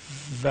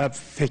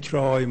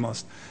فکرهای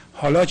ماست.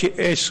 حالا که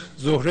عشق،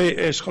 زهره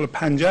عشق، حالا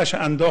پنجهش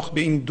انداخت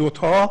به این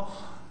دوتا،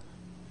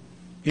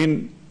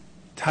 این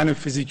تن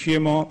فیزیکی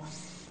ما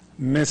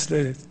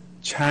مثل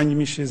چنگ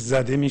میشه،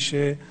 زده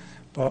میشه،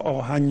 با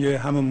آهنگ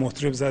همون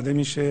مطرب زده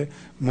میشه،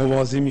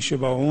 موازی میشه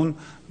با اون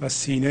و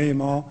سینه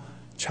ما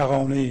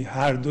چغانه‌ای.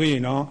 هر دوی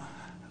اینا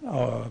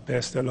به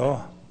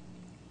اصطلاح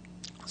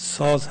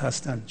ساز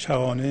هستن.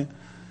 چغانه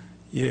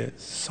یه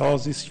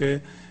سازی است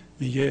که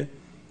میگه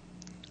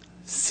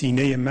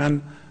سینه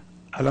من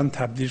الان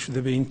تبدیل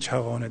شده به این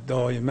چغانه.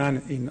 دائما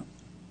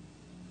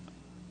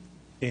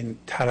این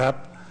طرب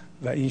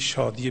و این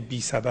شادی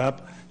بی سبب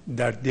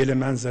در دل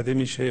من زده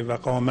میشه و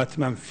قامت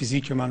من،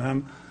 فیزیک من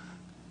هم،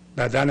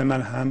 بدن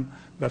من هم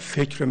و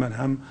فکر من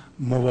هم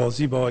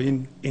موازی با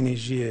این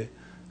انرژی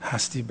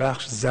هستی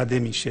بخش زده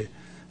میشه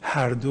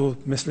هر دو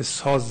مثل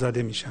ساز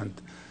زده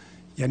میشند.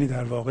 یعنی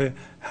در واقع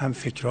هم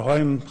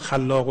فکرهای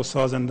خلاق و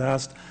سازنده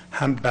است،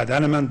 هم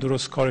بدن من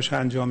درست کارش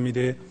انجام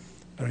میده،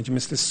 برای اینکه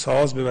مثل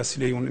ساز به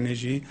وسیله اون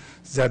انرژی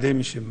زده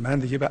میشه. من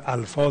دیگه به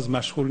الفاظ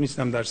مشغول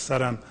نیستم در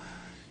سرم،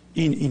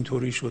 این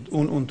اینطوری شد،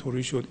 اون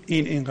اونطوری شد،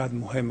 این اینقدر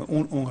مهمه،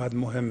 اون اونقدر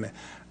مهمه.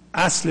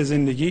 اصل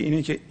زندگی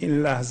اینه که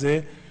این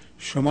لحظه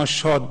شما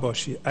شاد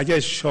باشی. اگر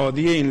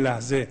شادی این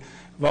لحظه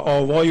و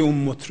آوای اون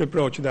مطرب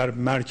را که در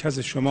مرکز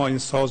شما این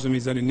سازو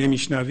میزنی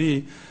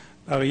نمیشنوی،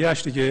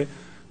 بقیه‌اش دیگه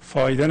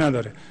فایده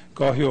نداره.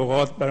 گاهی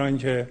اوقات برای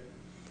اینکه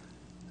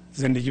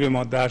زندگی به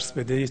ما درس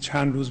بده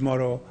چند روز ما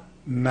رو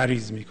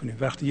مریض میکنه.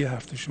 وقتی یه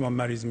هفته شما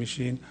مریض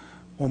میشین،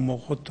 اون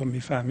موقع خودتون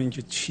میفهمین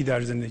که چی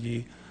در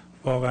زندگی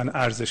واقعا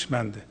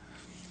ارزشمنده.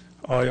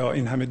 آیا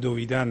این همه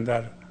دویدن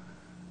در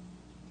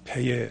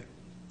پی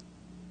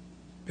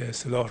به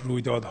اصطلاح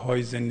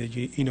رویدادهای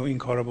زندگی، اینو این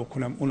کارو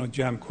بکنم، اونو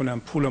جمع کنم،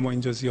 پولمو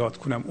اینجا زیاد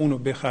کنم، اونو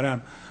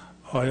بخرم،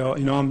 آیا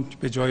اینا هم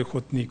به جای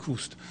خود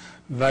نیکوست؟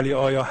 ولی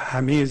آیا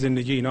همه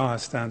زندگی اینا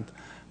هستند؟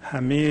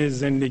 همه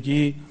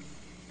زندگی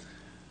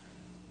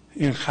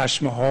این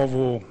خشم ها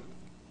و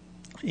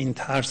این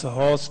ترس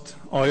هاست؟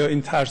 آیا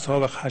این ترس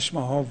ها و خشم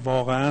ها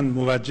واقعا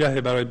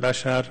موجه برای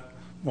بشر؟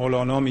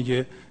 مولانا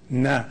میگه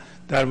نه.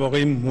 در واقع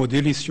این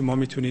مدلی است که ما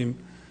میتونیم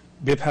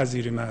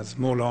بپذیریم از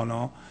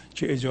مولانا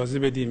که اجازه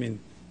بدیم این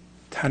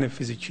تن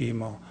فیزیکی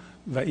ما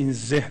و این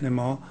ذهن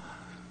ما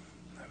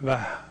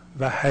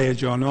و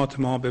هیجانات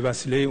ما به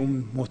وسیله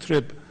اون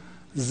مطرب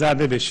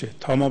زده بشه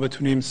تا ما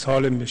بتونیم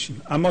سالم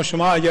بشیم. اما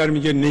شما اگر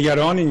میگه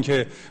نگرانین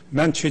که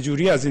من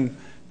چجوری از این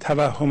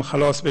توهم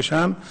خلاص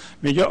بشم،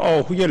 میگه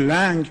آهوی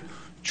لنگ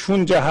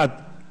چون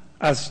جهد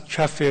از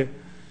کف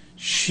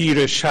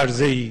شیر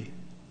شرزه‌ای،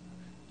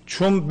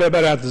 چون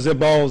ببرد ز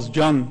باز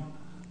جان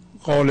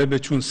غالب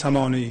چون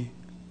سمانه‌ای.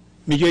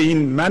 میگه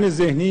این من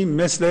ذهنی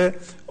مثل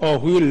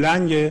آهوی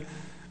لنگ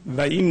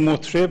و این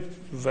مطرب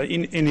و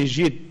این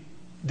انرژی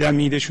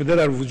دمیده شده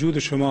در وجود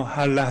شما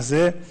هر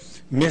لحظه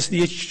مثل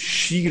یک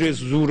شیر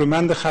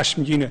زورمند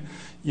خشمگینه.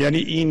 یعنی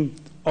این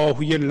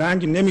آهوی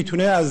لنگ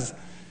نمیتونه از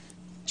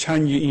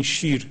چنگ این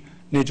شیر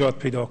نجات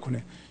پیدا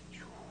کنه.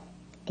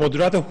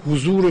 قدرت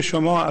حضور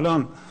شما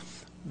الان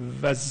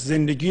و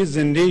زندگی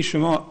زنده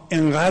شما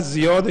انقدر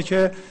زیاده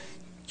که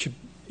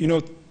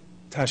اینو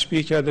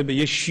تشبیه کرده به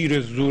یه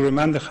شیر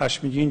زورمند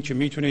خشمگین که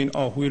میتونه این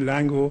آهوی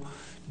لنگ رو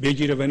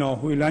بگیره و این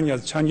آهوی لنگ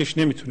از چنگش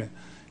نمیتونه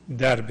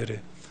در بره.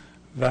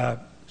 و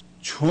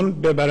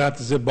چون ببرد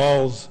ز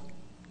باز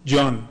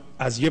جان،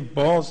 از یه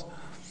باز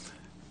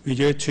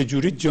میگه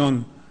چجوری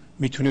جان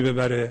میتونه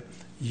ببره؟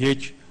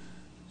 یک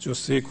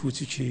جثه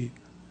کوچیکی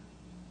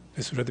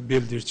به صورت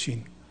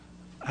بلدرچین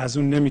از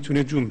اون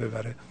نمیتونه جون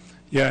ببره.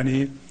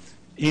 یعنی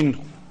این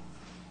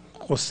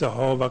قصه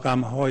ها و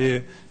غم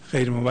های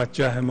غیر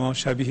موجه ما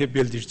شبیه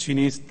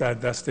بلدرچینی است در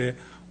دست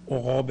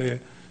عقاب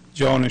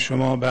جان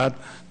شما. بعد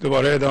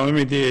دوباره ادامه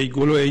میده ای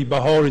گل و ای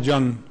بهار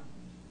جان،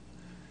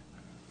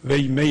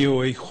 وی می و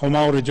ای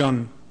خمار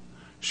جان،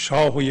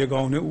 شاه و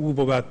یگانه او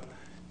بود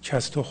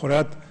کس تو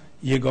خورد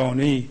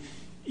یگانه.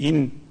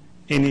 این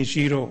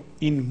انرژی رو،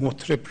 این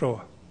مطرب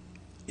رو،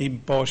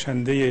 این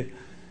باشنده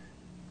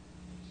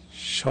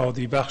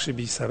شادی بخش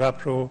بی سبب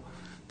رو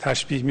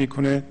تشبیه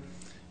میکنه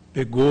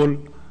به گل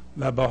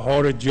و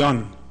بهار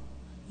جان.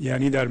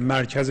 یعنی در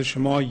مرکز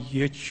شما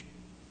یک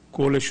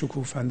گل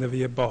شکوفنده و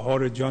یه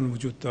بهار جان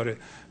وجود داره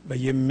و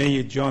یه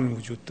می جان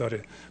وجود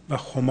داره و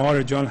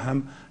خمار جان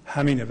هم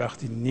همینه.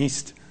 وقتی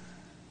نیست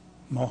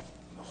ما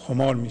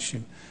خمار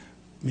میشیم.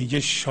 میگه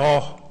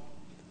شاه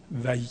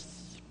و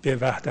به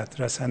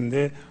وحدت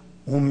رسنده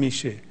اون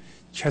میشه.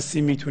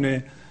 کسی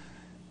میتونه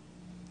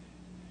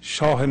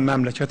شاه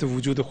مملکت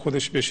وجود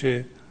خودش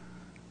بشه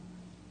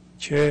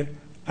که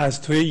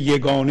از تو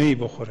یگانه‌ای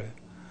بخوره.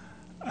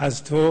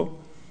 از تو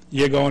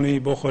یگانه‌ای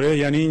بخوره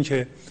یعنی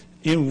اینکه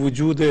این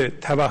وجود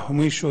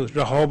توهمی شد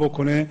رها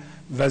بکنه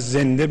و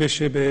زنده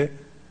بشه به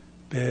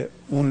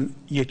اون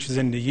یک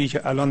زندگی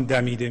که الان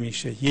دمیده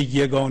میشه، یک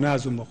یگانه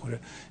از اون بخوره.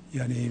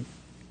 یعنی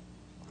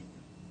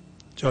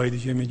جای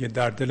دیگه میگه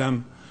در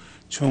دلم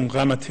چون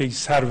غمت ای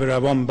سرو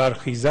روان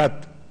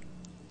برخیزد،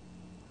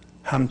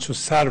 همچو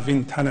سرو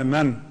این تن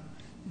من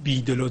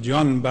بی دل و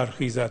جان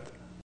برخیزد.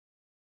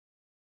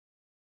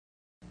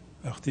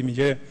 وقتی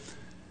میگه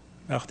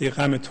وقتی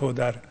غم تو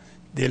در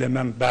دل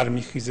من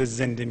برمیخیزه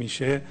زنده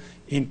میشه،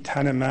 این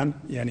تن من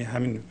یعنی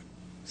همین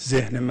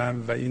ذهن من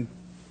و این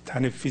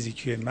تن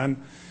فیزیکی من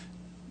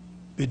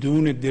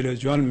بدون دل و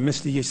جان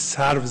مثل یک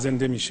سرو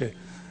زنده میشه.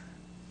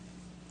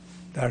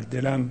 در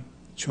دلم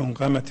چون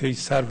غمت ای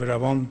سرو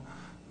روان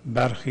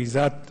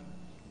برخیزد،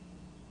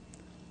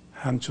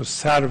 همچو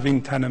سرو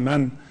این تن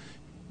من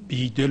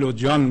بی دل و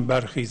جان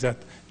برخیزد.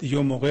 دیگه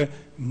اون موقع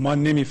ما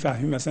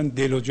نمیفهمیم مثلا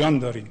دل و جان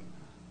داریم.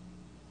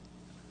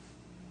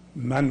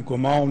 من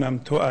گمانم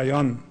تو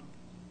عیان،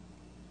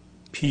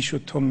 پیش و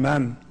تو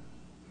من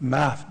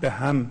محو به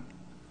هم،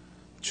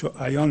 چو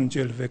عیان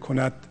جلوه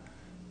کند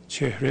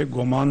چهره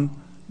گمان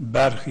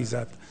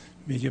برخیزد.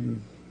 میگه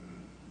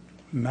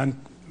من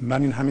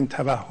این همین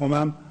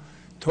توهمم،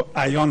 تو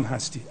عیان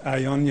هستی.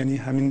 عیان یعنی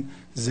همین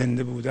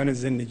زنده بودن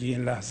زندگی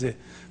این لحظه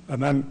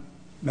و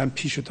من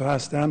پیش تو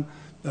هستم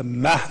و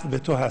محو به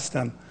تو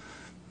هستم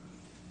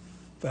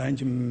و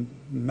اینکه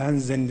من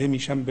زنده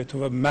میشم به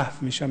تو و محو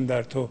میشم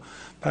در تو.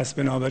 پس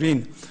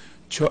بنابراین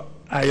چو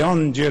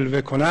عیان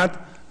جلوه کند،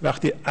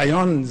 وقتی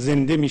عیان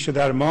زنده میشه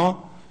در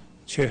ما،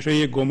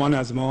 چهره گمان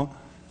از ما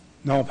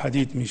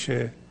ناپدید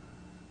میشه.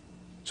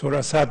 چو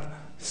رسد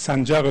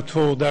سنجق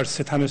تو در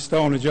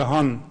ستمستان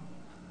جهان،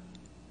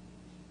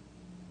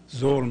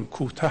 ظلم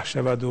کوته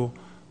شود و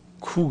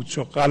کوچ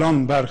و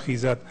قلان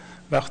برخیزد.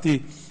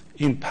 وقتی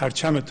این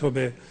پرچم تو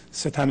به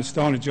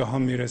ستمستان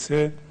جهان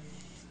میرسه،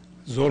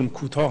 ظلم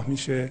کوتاه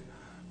میشه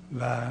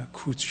و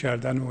کوچ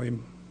کردن و این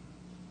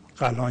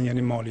قلان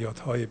یعنی مالیات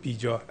های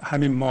بیجا،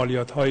 همین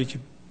مالیات هایی که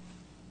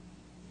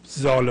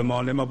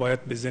ظالمانه ما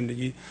باید به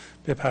زندگی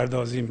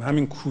بپردازیم،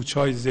 همین کوچ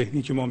های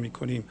ذهنی که ما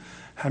میکنیم،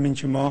 همین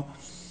که ما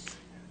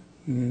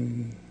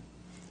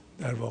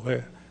در واقع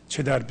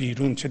چه در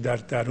بیرون چه در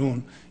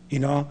درون،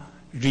 اینا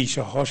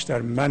ریشه هاش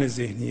در من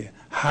ذهنیه.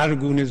 هر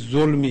گونه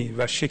ظلمی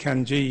و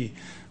شکنجه‌ای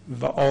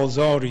و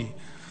آزاری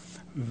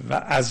و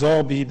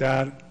عذابی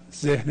در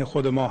ذهن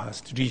خود ما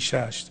هست.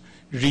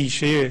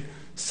 ریشه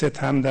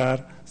ستم در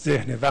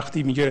ذهن.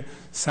 وقتی میگه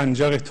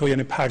سنجق تو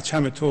یعنی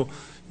پرچم تو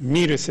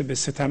میرسه به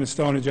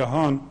ستمستان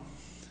جهان،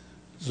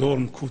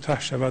 ظلم کوته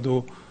شود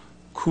و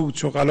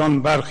کوچ و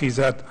قلان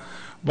برخیزد.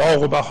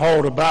 باغ و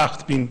بهار و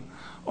بخت بین،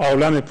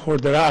 عالم پر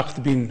درخت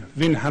بین،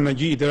 وین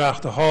همگی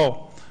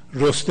درختها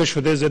رسته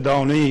شده ز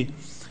دانه‌ای.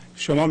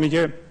 شما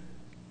میگه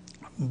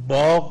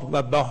باغ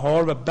و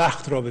بهار و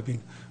بخت را ببین.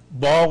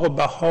 باغ و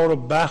بهار و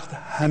بخت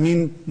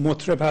همین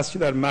مطرب هست که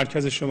در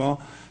مرکز شما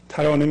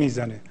ترانه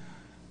میزنه.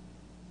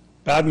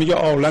 بعد میگه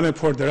عالم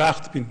پر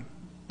درخت بین،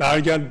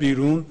 برگرد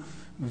بیرون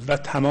و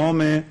تمام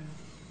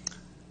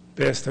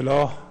به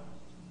اصطلاح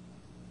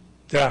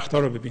درختها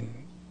رو ببین.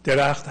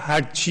 درخت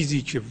هر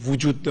چیزی که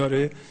وجود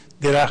داره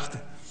درخت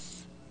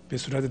به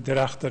صورت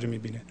درخت داره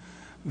میبینه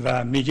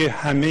و میگه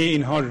همه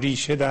اینها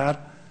ریشه در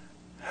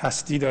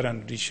هستی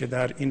دارن، ریشه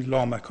در این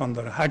لامکان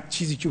دارن. هر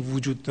چیزی که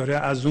وجود داره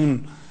از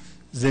اون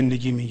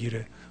زندگی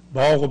میگیره.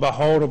 باغ و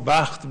بهار و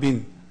بخت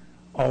بین،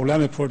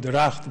 عالم پر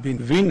درخت بین،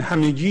 وین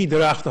همگی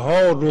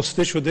درختها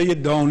رسته شده یه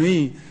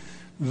دانه‌ای.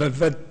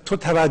 و تو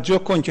توجه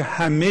کن که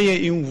همه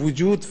این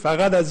وجود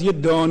فقط از یه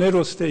دانه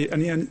رسته،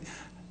 یعنی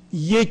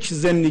یک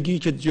زندگی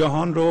که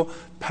جهان رو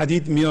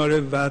پدید میاره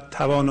و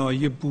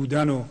توانایی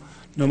بودن و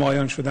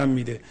نمایان شدن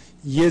میده.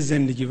 یه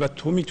زندگی و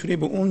تو میتونی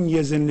به اون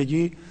یه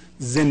زندگی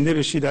زنده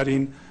بشی در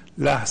این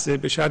لحظه،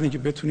 به شرط اینکه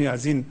بتونی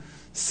از این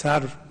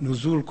سر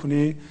نزول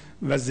کنی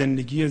و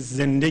زندگی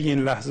زنده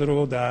این لحظه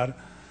رو در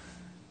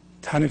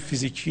تن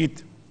فیزیکیت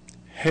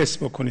حس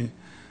بکنی.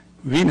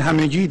 وین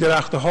همگی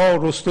درختها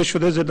رسته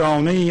شده ز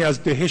دانه ای،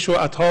 از دهش و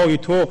عطای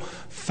تو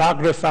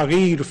فقر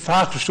فقیر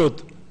فخر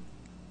شد.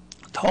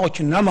 تا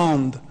که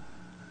نماند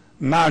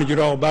مرگ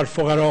را بر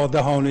فقرا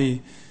دهانه.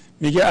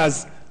 میگه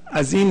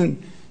از این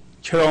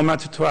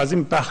کرامت تو، از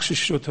این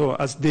بخشش تو،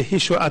 از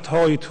دهش و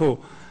عطای تو،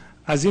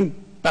 از این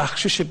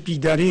بخشش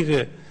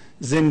بیدریغ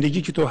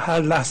زندگی که تو هر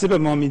لحظه به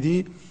ما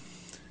میدی،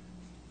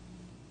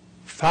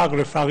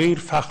 فقر فقیر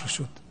فخر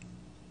شد.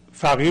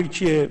 فقیر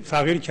کیه؟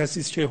 فقیر کسی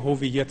است که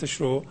هویتش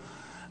رو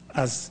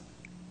از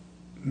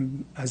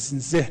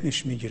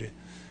ذهنش میگیره.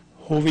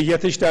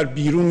 هویتش در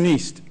بیرون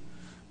نیست،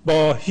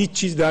 با هیچ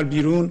چیز در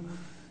بیرون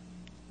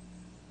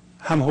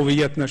هم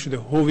هویت نشده.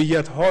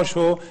 هویت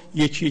هاشو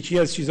یکی یکی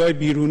از چیزهای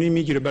بیرونی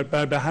میگیره،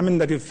 به همین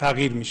دلیل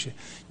فقیر میشه.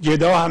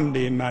 گدا هم به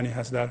این معنی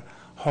هست در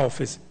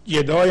حافظ.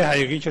 گدای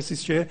حقیقی کسی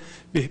است که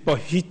با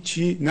هیچ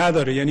چی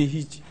نداره، یعنی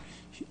هیچ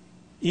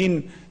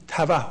این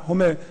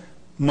توهم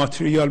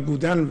ماتریال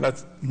بودن و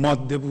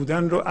ماده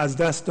بودن رو از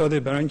دست داده،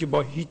 برای اینکه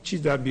با هیچ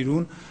چیز در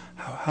بیرون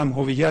هم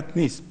هویت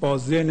نیست، با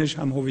ذهنش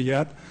هم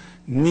هویت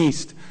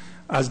نیست.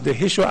 از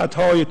دهش و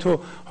عطای تو،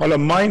 حالا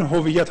ما این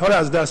هویت ها رو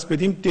از دست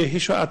بدیم،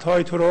 دهش و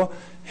عطای تو رو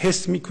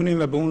حس میکنیم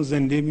و به اون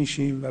زنده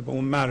میشیم و به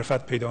اون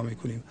معرفت پیدا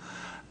میکنیم.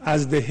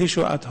 از دهش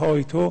و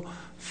عطای تو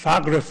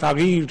فقر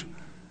فقیر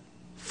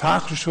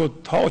فخر شد.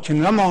 تا که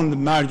نماند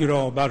مرگ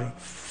را بر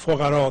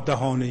فقرا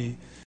دهانه.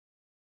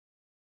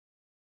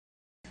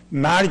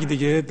 مرگ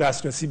دیگه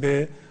دسترسی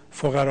به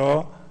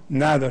فقرا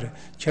نداره.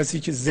 کسی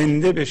که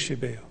زنده بشه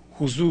به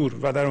حضور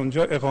و در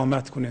اونجا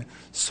اقامت کنه،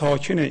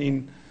 ساکن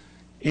این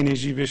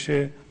انرژی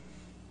بشه،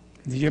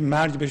 دیگه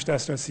مرگ بهش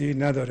دسترسی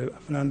نداره.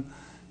 اولا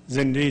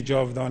زنده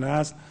جاودانه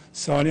است،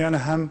 ثانیاً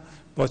هم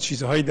با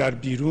چیزهای در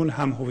بیرون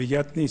هم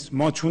هویت نیست.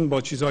 ما چون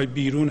با چیزهای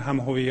بیرون هم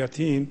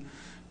هویتیم،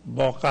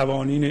 با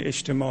قوانین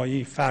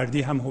اجتماعی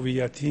فردی هم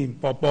هویتیم،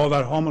 با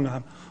باورهامون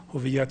هم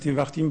هویتیم.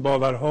 وقتی این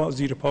باورها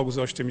زیر پا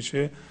گذاشته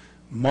میشه،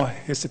 ما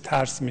حس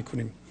ترس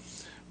میکنیم،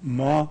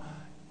 ما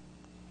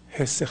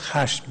حس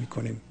خشم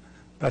میکنیم.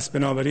 پس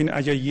بنابراین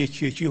اگر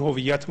یکی یکی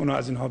هویتمون رو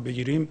از اینها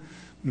بگیریم،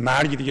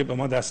 مرگ دیگه به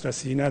ما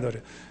دسترسی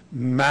نداره.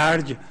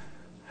 مرگ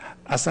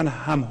اصلا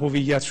هم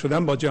هویت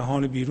شدن با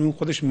جهان بیرون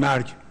خودش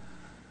مرگ،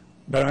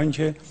 برای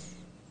اینکه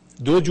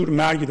دو جور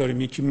مرگ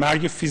داریم. یکی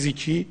مرگ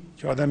فیزیکی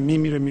که آدم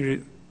میمیره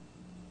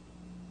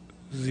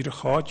زیر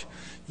خاک،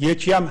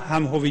 یکی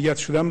هم هویت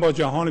شدن با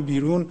جهان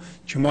بیرون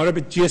که ما رو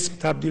به جسم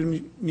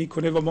تبدیل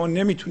میکنه و ما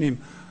نمیتونیم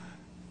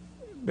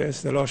به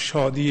اصطلاح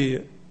شادی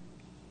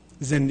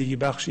زندگی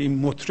بخش این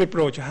مطرب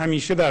رو که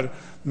همیشه در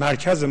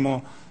مرکز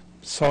ما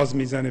ساز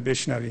میزنه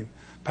بشنویم.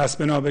 پس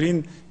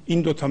بنابراین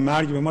این دوتا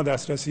مرگ به ما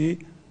دسترسی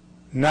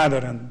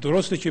ندارن.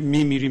 درسته که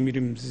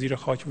میریم زیر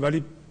خاک،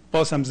 ولی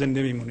باز هم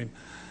زنده میمونیم،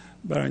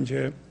 برای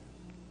اینکه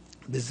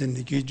به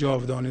زندگی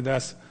جاودانه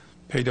دست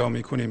پیدا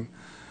میکنیم.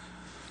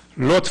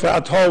 لطف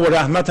عطا و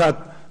رحمتت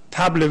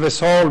طبل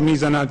وصال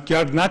میزند،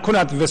 گر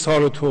نکند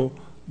وصال تو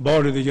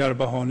بار دیگر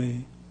بهانه.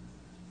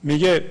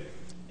 میگه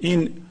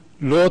این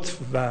لطف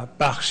و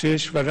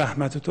بخشش و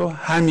رحمت تو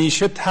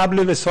همیشه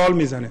طبل وصال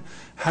میزنه،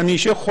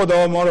 همیشه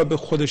خدا ما را به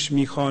خودش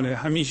میخوانه،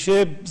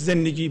 همیشه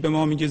زندگی به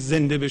ما میگه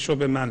زنده بشو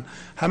به من،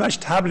 همش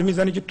طبل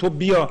میزنه که تو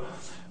بیا،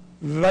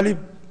 ولی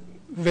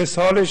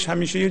وصالش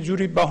همیشه یه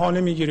جوری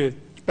بهانه میگیره.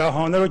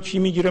 بهانه رو کی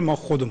میگیره؟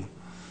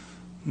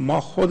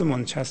 ما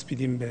خودمون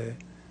چسبیدیم به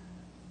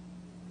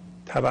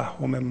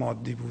توهم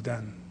مادی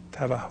بودن،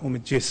 توهم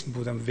جسم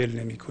بودن، ول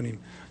نمی کنیم،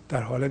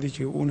 در حالتی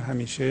که اون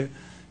همیشه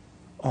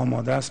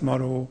آماده است ما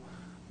رو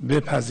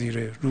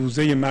بپذیره.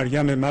 روزه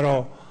مریم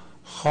مرا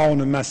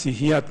خوان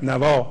مسیحیت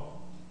نوا،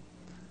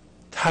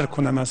 تر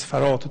کنم از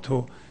فرات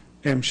تو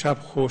امشب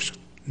خشک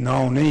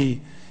نانه‌ای.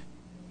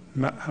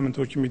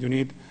 همونطور که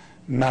میدونید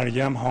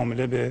مریم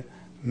حامله به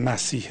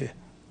مسیحه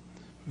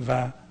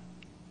و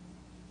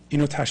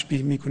اینو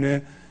تشبیه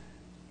میکنه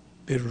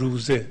به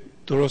روزه.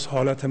 درست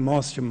حالت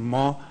ماست که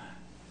ما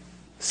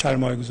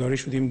سرمایه گذاری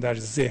شدیم در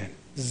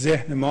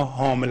ذهن ما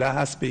حامله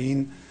هست به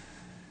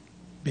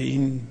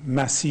این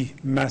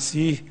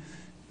مسیح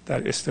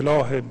در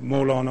اصطلاح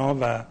مولانا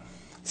و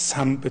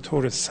به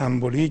طور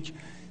سمبولیک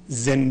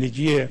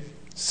زندگی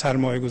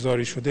سرمایه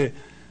گذاری شده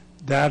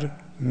در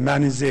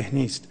من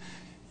ذهنی است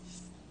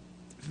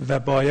و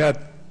باید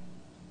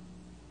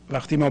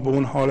وقتی ما به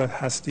اون حالت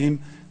هستیم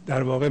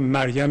در واقع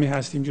مریمی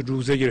هستیم که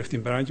روزه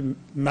گرفتیم، برای اینکه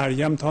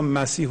مریم تا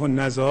مسیح و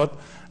نزاد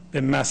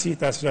به مسیح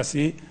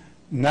دسترسی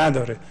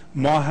نداره.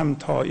 ما هم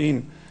تا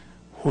این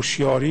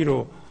هوشیاری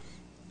رو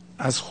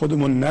از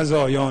خودمون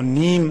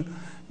نزایانیم،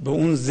 به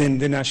اون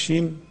زنده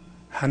نشیم،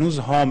 هنوز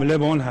حامله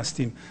به اون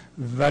هستیم،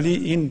 ولی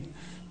این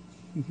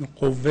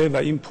قوه و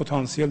این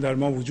پتانسیل در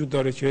ما وجود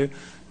داره که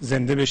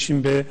زنده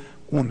بشیم به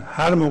اون.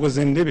 هر موقع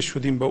زنده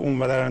بشودیم به اون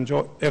و در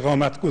آنجا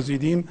اقامت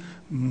گزیدیم،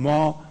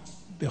 ما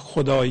به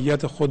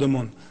خداییت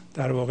خودمون،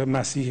 در واقع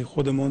مسیح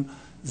خودمون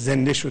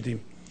زنده شدیم.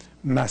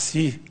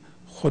 مسیح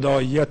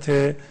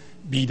خداییت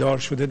بیدار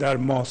شده در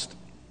ماست.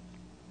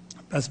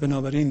 پس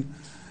بنابراین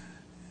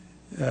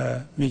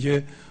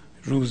میگه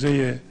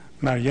روزه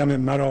مریم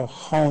مرا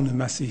خوان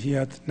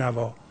مسیحیت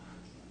نوا.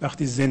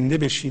 وقتی زنده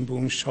بشیم به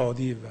اون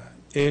شادی و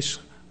عشق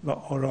و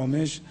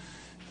آرامش،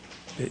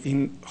 به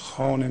این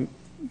خوان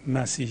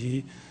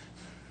مسیحی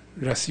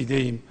رسیده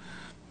ایم.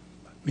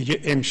 میگه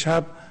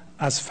امشب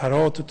از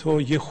فرات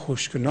تو یه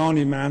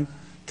خشکنانی من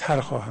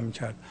تر خواهم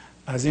کرد.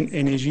 از این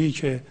انرژی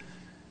که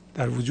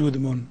در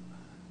وجودمون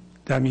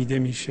دمیده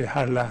میشه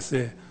هر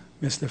لحظه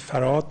مثل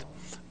فرات،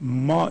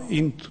 ما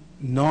این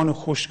نان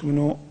خشکمون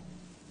رو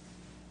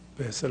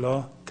به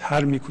اصطلاح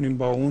تر میکنیم،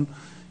 با اون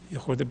یه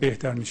خورده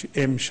بهتر میشه.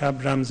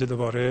 امشب رمز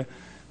دوباره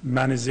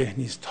من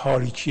ذهنی است،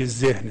 تاریکی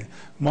ذهنه.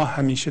 ما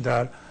همیشه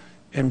در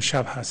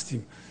امشب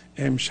هستیم.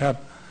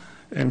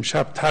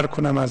 امشب تر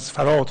کنم از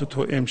فرات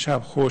تو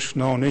امشب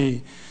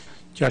خشکنانه‌ای،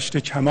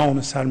 گشته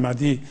کمان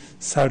سرمدی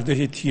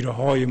سرده تیره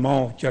های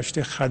ما،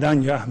 گشته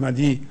خدنگ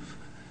احمدی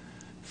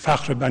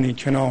فخر بنی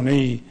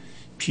کنانه‌ای،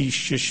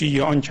 پیشکشی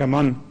آن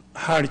کمان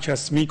هر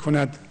کس می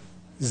کند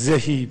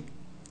زهی،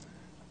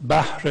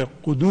 بحر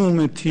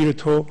قدوم تیر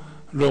تو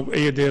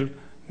رقعه دل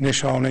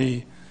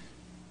نشانه‌ای.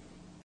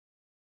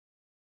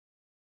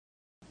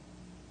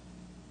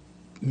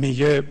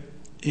 میگه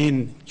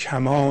این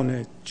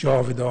کمان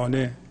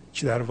جاودانه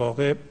که در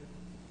واقع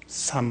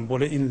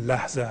سمبل این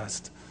لحظه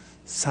است،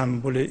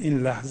 سمبل این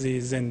لحظه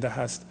زنده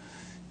هست،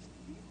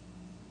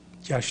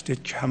 گشته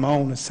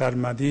کمان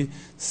سرمدی،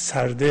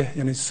 سرده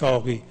یعنی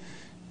ساقی،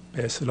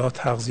 به اصطلاح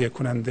تغذیه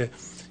کننده.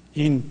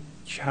 این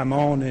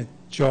کمان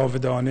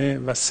جاودانه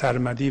و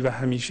سرمدی و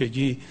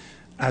همیشگی،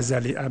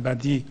 ازلی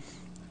ابدی،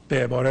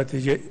 به عبارت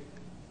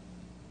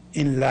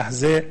این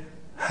لحظه،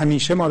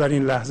 همیشه ما در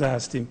این لحظه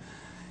هستیم،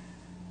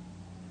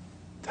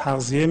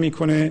 تغذیه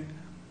میکنه،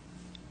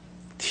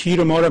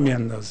 تیر ما را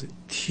میاندازه.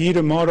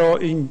 تیر ما را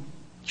این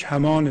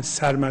کمان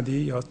سرمدی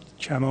یا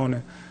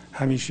کمان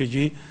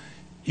همیشگی،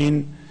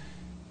 این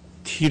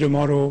تیر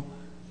ما رو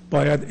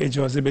باید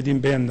اجازه بدیم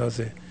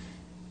بیندازه.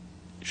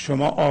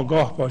 شما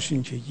آگاه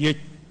باشین که یک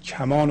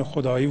کمان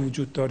خدایی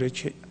وجود داره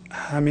که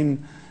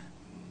همین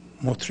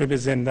مطرب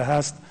زنده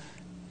هست،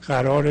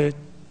 قرار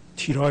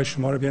تیرهای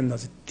شما رو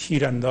بیندازه.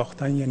 تیر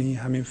انداختن یعنی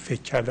همین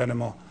فکر کردن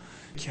ما،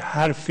 که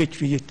هر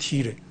فکری یه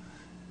تیره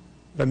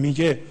و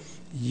میگه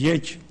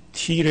یک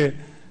تیر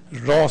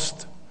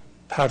راست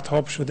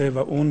پرتاب شده و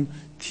اون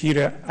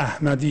تیر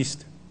احمدی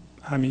است.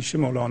 همیشه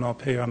مولانا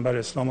پیغمبر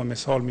اسلام رو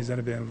مثال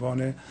میزنه به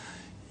عنوان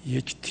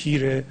یک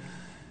تیر،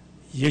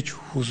 یک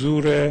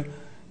حضور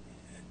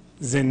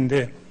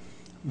زنده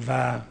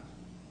و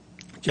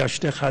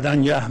گشت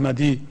خدنگ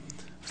احمدی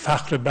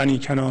فخر بنی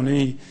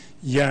کنانه‌ای،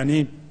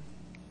 یعنی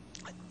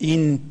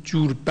این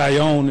جور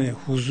بیان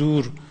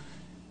حضور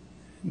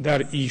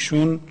در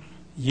ایشون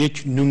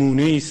یک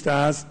نمونه است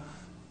از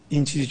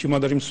این چیزی که ما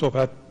داریم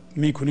صحبت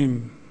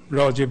میکنیم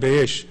راجع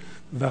بهش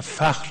و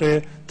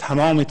فخر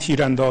تمام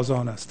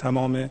تیراندازان است،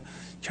 تمام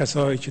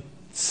کسایی که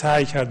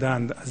سعی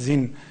کردند از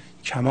این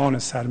کمان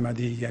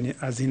سرمدی، یعنی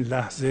از این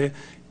لحظه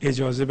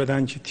اجازه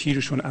بدن که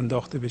تیرشون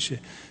انداخته بشه.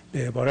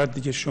 به عبارت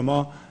دیگه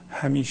شما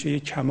همیشه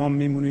یک کمان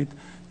میمونید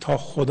تا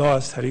خدا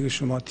از طریق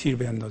شما تیر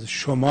بیندازه.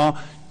 شما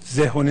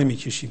زهو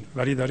نمیکشین،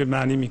 ولی داره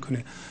معنی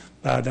میکنه.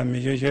 بعدم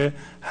میگه که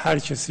هر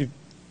کسی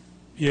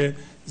یه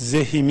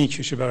زهی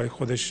میکشه برای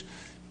خودش،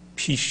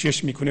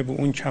 پیشکش میکنه به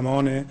اون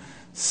کمان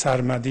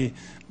سرمدی.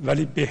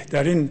 ولی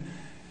بهترین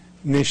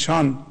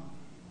نشان،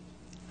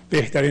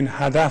 بهترین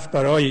هدف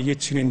برای یه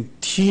چنین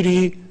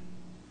تیری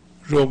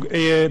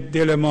رقعه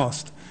دل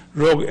ماست.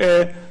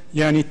 رقعه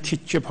یعنی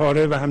تیکه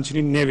پاره و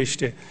همچنین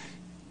نوشته.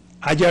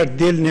 اگر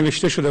دل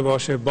نوشته شده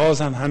باشه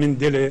باز هم همین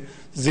دل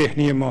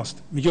ذهنی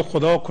ماست. میگه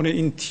خدا کنه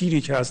این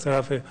تیری که از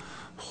طرف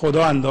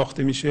خدا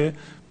انداخته میشه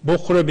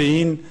بخوره به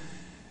این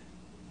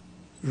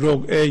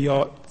رقعه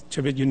یا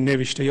چه بگیم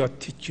نوشته یا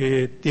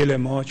تیکه دل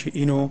ما که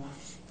اینو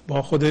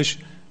با خودش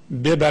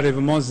ببره و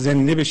ما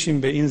زنده بشیم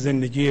به این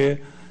زندگی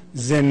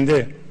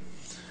زنده.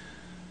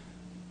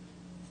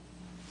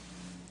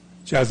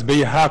 جذبه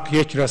حق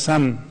یک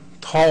رسن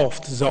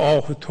تافت ز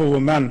آه تو و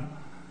من،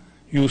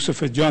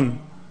 یوسف جان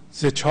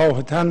ز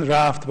چاه تن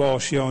رفت به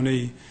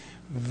آشیانه‌ای.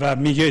 و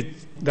میگه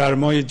در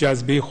ما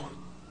جذبه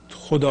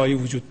خدایی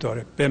وجود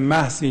داره. به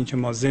محض اینکه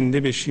ما زنده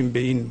بشیم به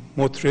این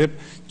مطرب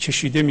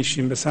کشیده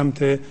میشیم به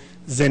سمت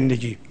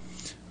زندگی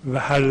و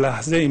هر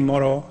لحظه این ما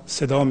را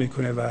صدا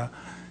میکنه و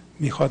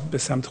میخواد به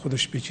سمت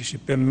خودش بکشه.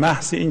 به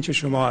محض اینکه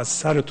شما از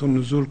سرتون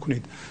نزول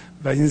کنید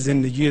و این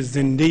زندگی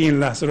زنده این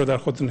لحظه رو در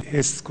خودتون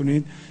حس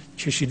کنید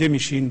کشیده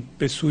میشین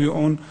به سوی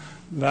اون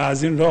و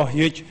از این راه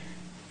یک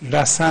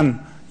رسن،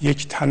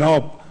 یک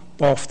طناب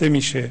بافته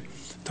میشه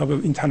تا به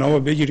این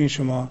طناب بگیرین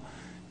شما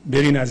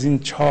برین از این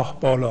چاه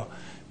بالا.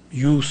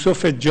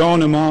 یوسف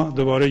جان ما،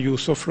 دوباره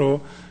یوسف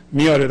رو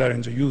میاره در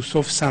اینجا.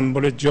 یوسف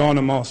سمبل جان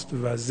ماست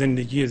و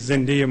زندگی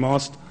زنده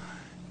ماست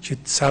که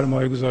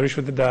سرمایه گذاری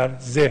شده در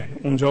ذهن.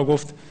 اونجا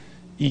گفت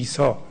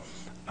عیسی،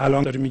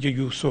 الان داره میگه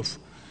یوسف.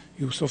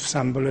 یوسف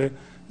سمبل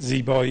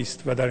زیبایی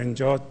است و در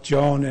اینجا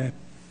جان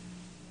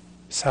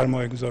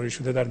سرمایه گذاری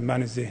شده در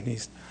من ذهنی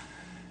است.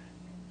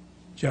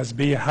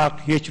 جذبه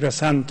حق یک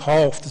رسن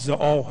تافت ز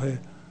آه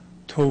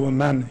تو و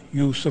من،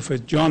 یوسف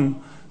جان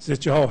ز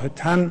چاه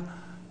تن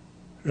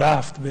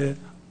رفت به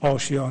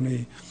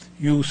آشیانه.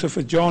 یوسف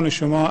جان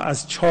شما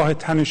از چاه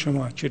تن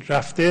شما که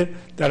رفته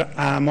در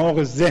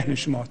اعماق ذهن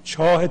شما.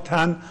 چاه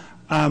تن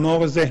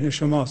اعماق ذهن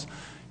شماست.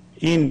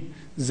 این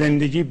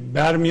زندگی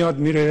برمیاد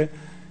میره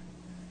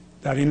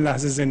در این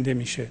لحظه زنده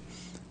میشه،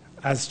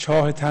 از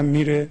چاه تن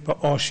میره به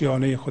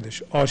آشیانه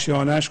خودش.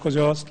 آشیانهش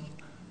کجاست؟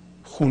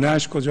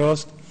 خونهش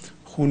کجاست؟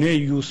 خونه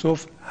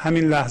یوسف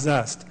همین لحظه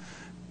است.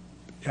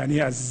 یعنی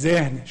از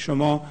ذهن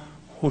شما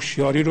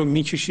هوشیاری رو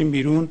میکشیم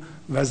بیرون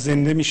و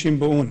زنده میشیم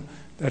به اون.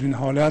 در این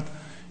حالت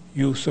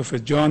یوسف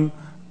جان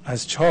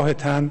از چاه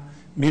تن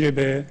میره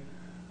به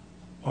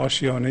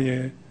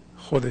آشیانه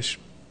خودش.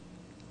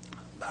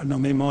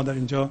 برنامه ما در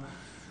اینجا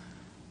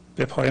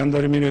به پایان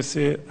داره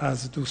میرسه.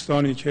 از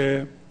دوستانی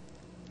که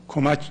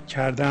کمک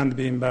کردند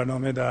به این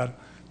برنامه در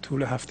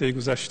طول هفته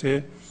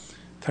گذشته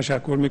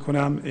تشکر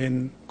میکنم.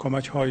 این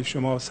کمک های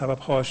شما سبب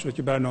خواهد شد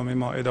که برنامه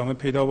ما ادامه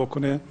پیدا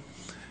بکنه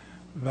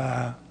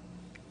و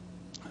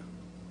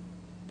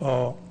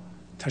با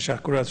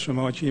تشکر از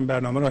شما که این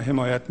برنامه را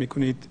حمایت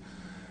میکنید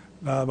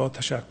و با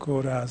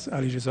تشکر از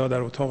علیرضا در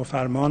اتاق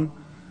فرمان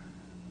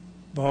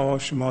با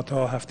شما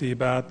تا هفته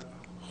بعد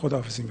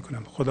خداحافظی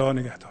میکنم. خدا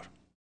نگهدار.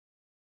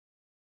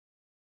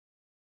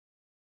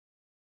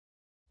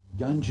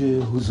 گنج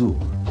حضور،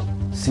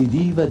 CD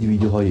و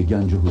دیویدیوهای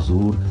گنج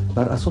حضور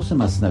بر اساس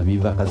مثنوی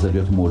و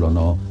غزلیات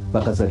مولانا و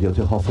غزلیات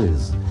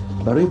حافظ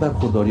برای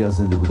برخورداری از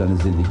زنده بودن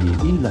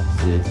زندگی این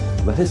لحظه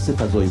و حس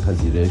فضای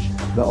پذیرش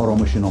و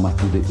آرامش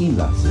نامحدود این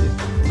لحظه،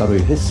 برای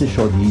حس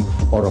شادی،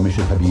 آرامش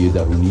طبیعی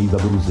درونی و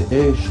بروز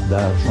عشق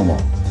در شما،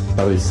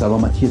 برای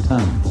سلامتی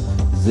تن،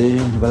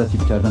 ذهن و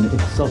لطیف کردن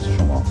احساس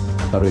شما،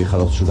 برای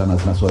خلاص شدن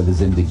از مسائل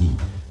زندگی،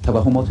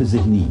 توهمات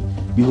ذهنی،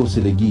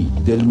 بی‌حوصلگی،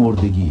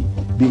 دلمردگی،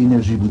 بی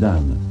انرژی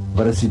بودن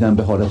و رسیدن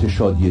به حالت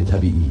شادی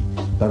طبیعی،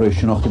 برای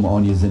شناخت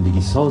معانی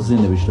زندگی ساز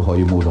نوشته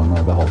های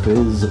مولانا و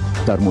حافظ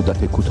در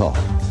مدت کوتاه.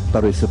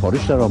 برای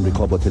سفارش در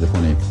آمریکا با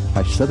تلفن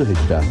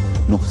 818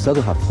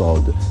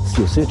 970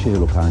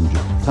 3345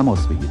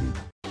 تماس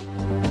بگیرید.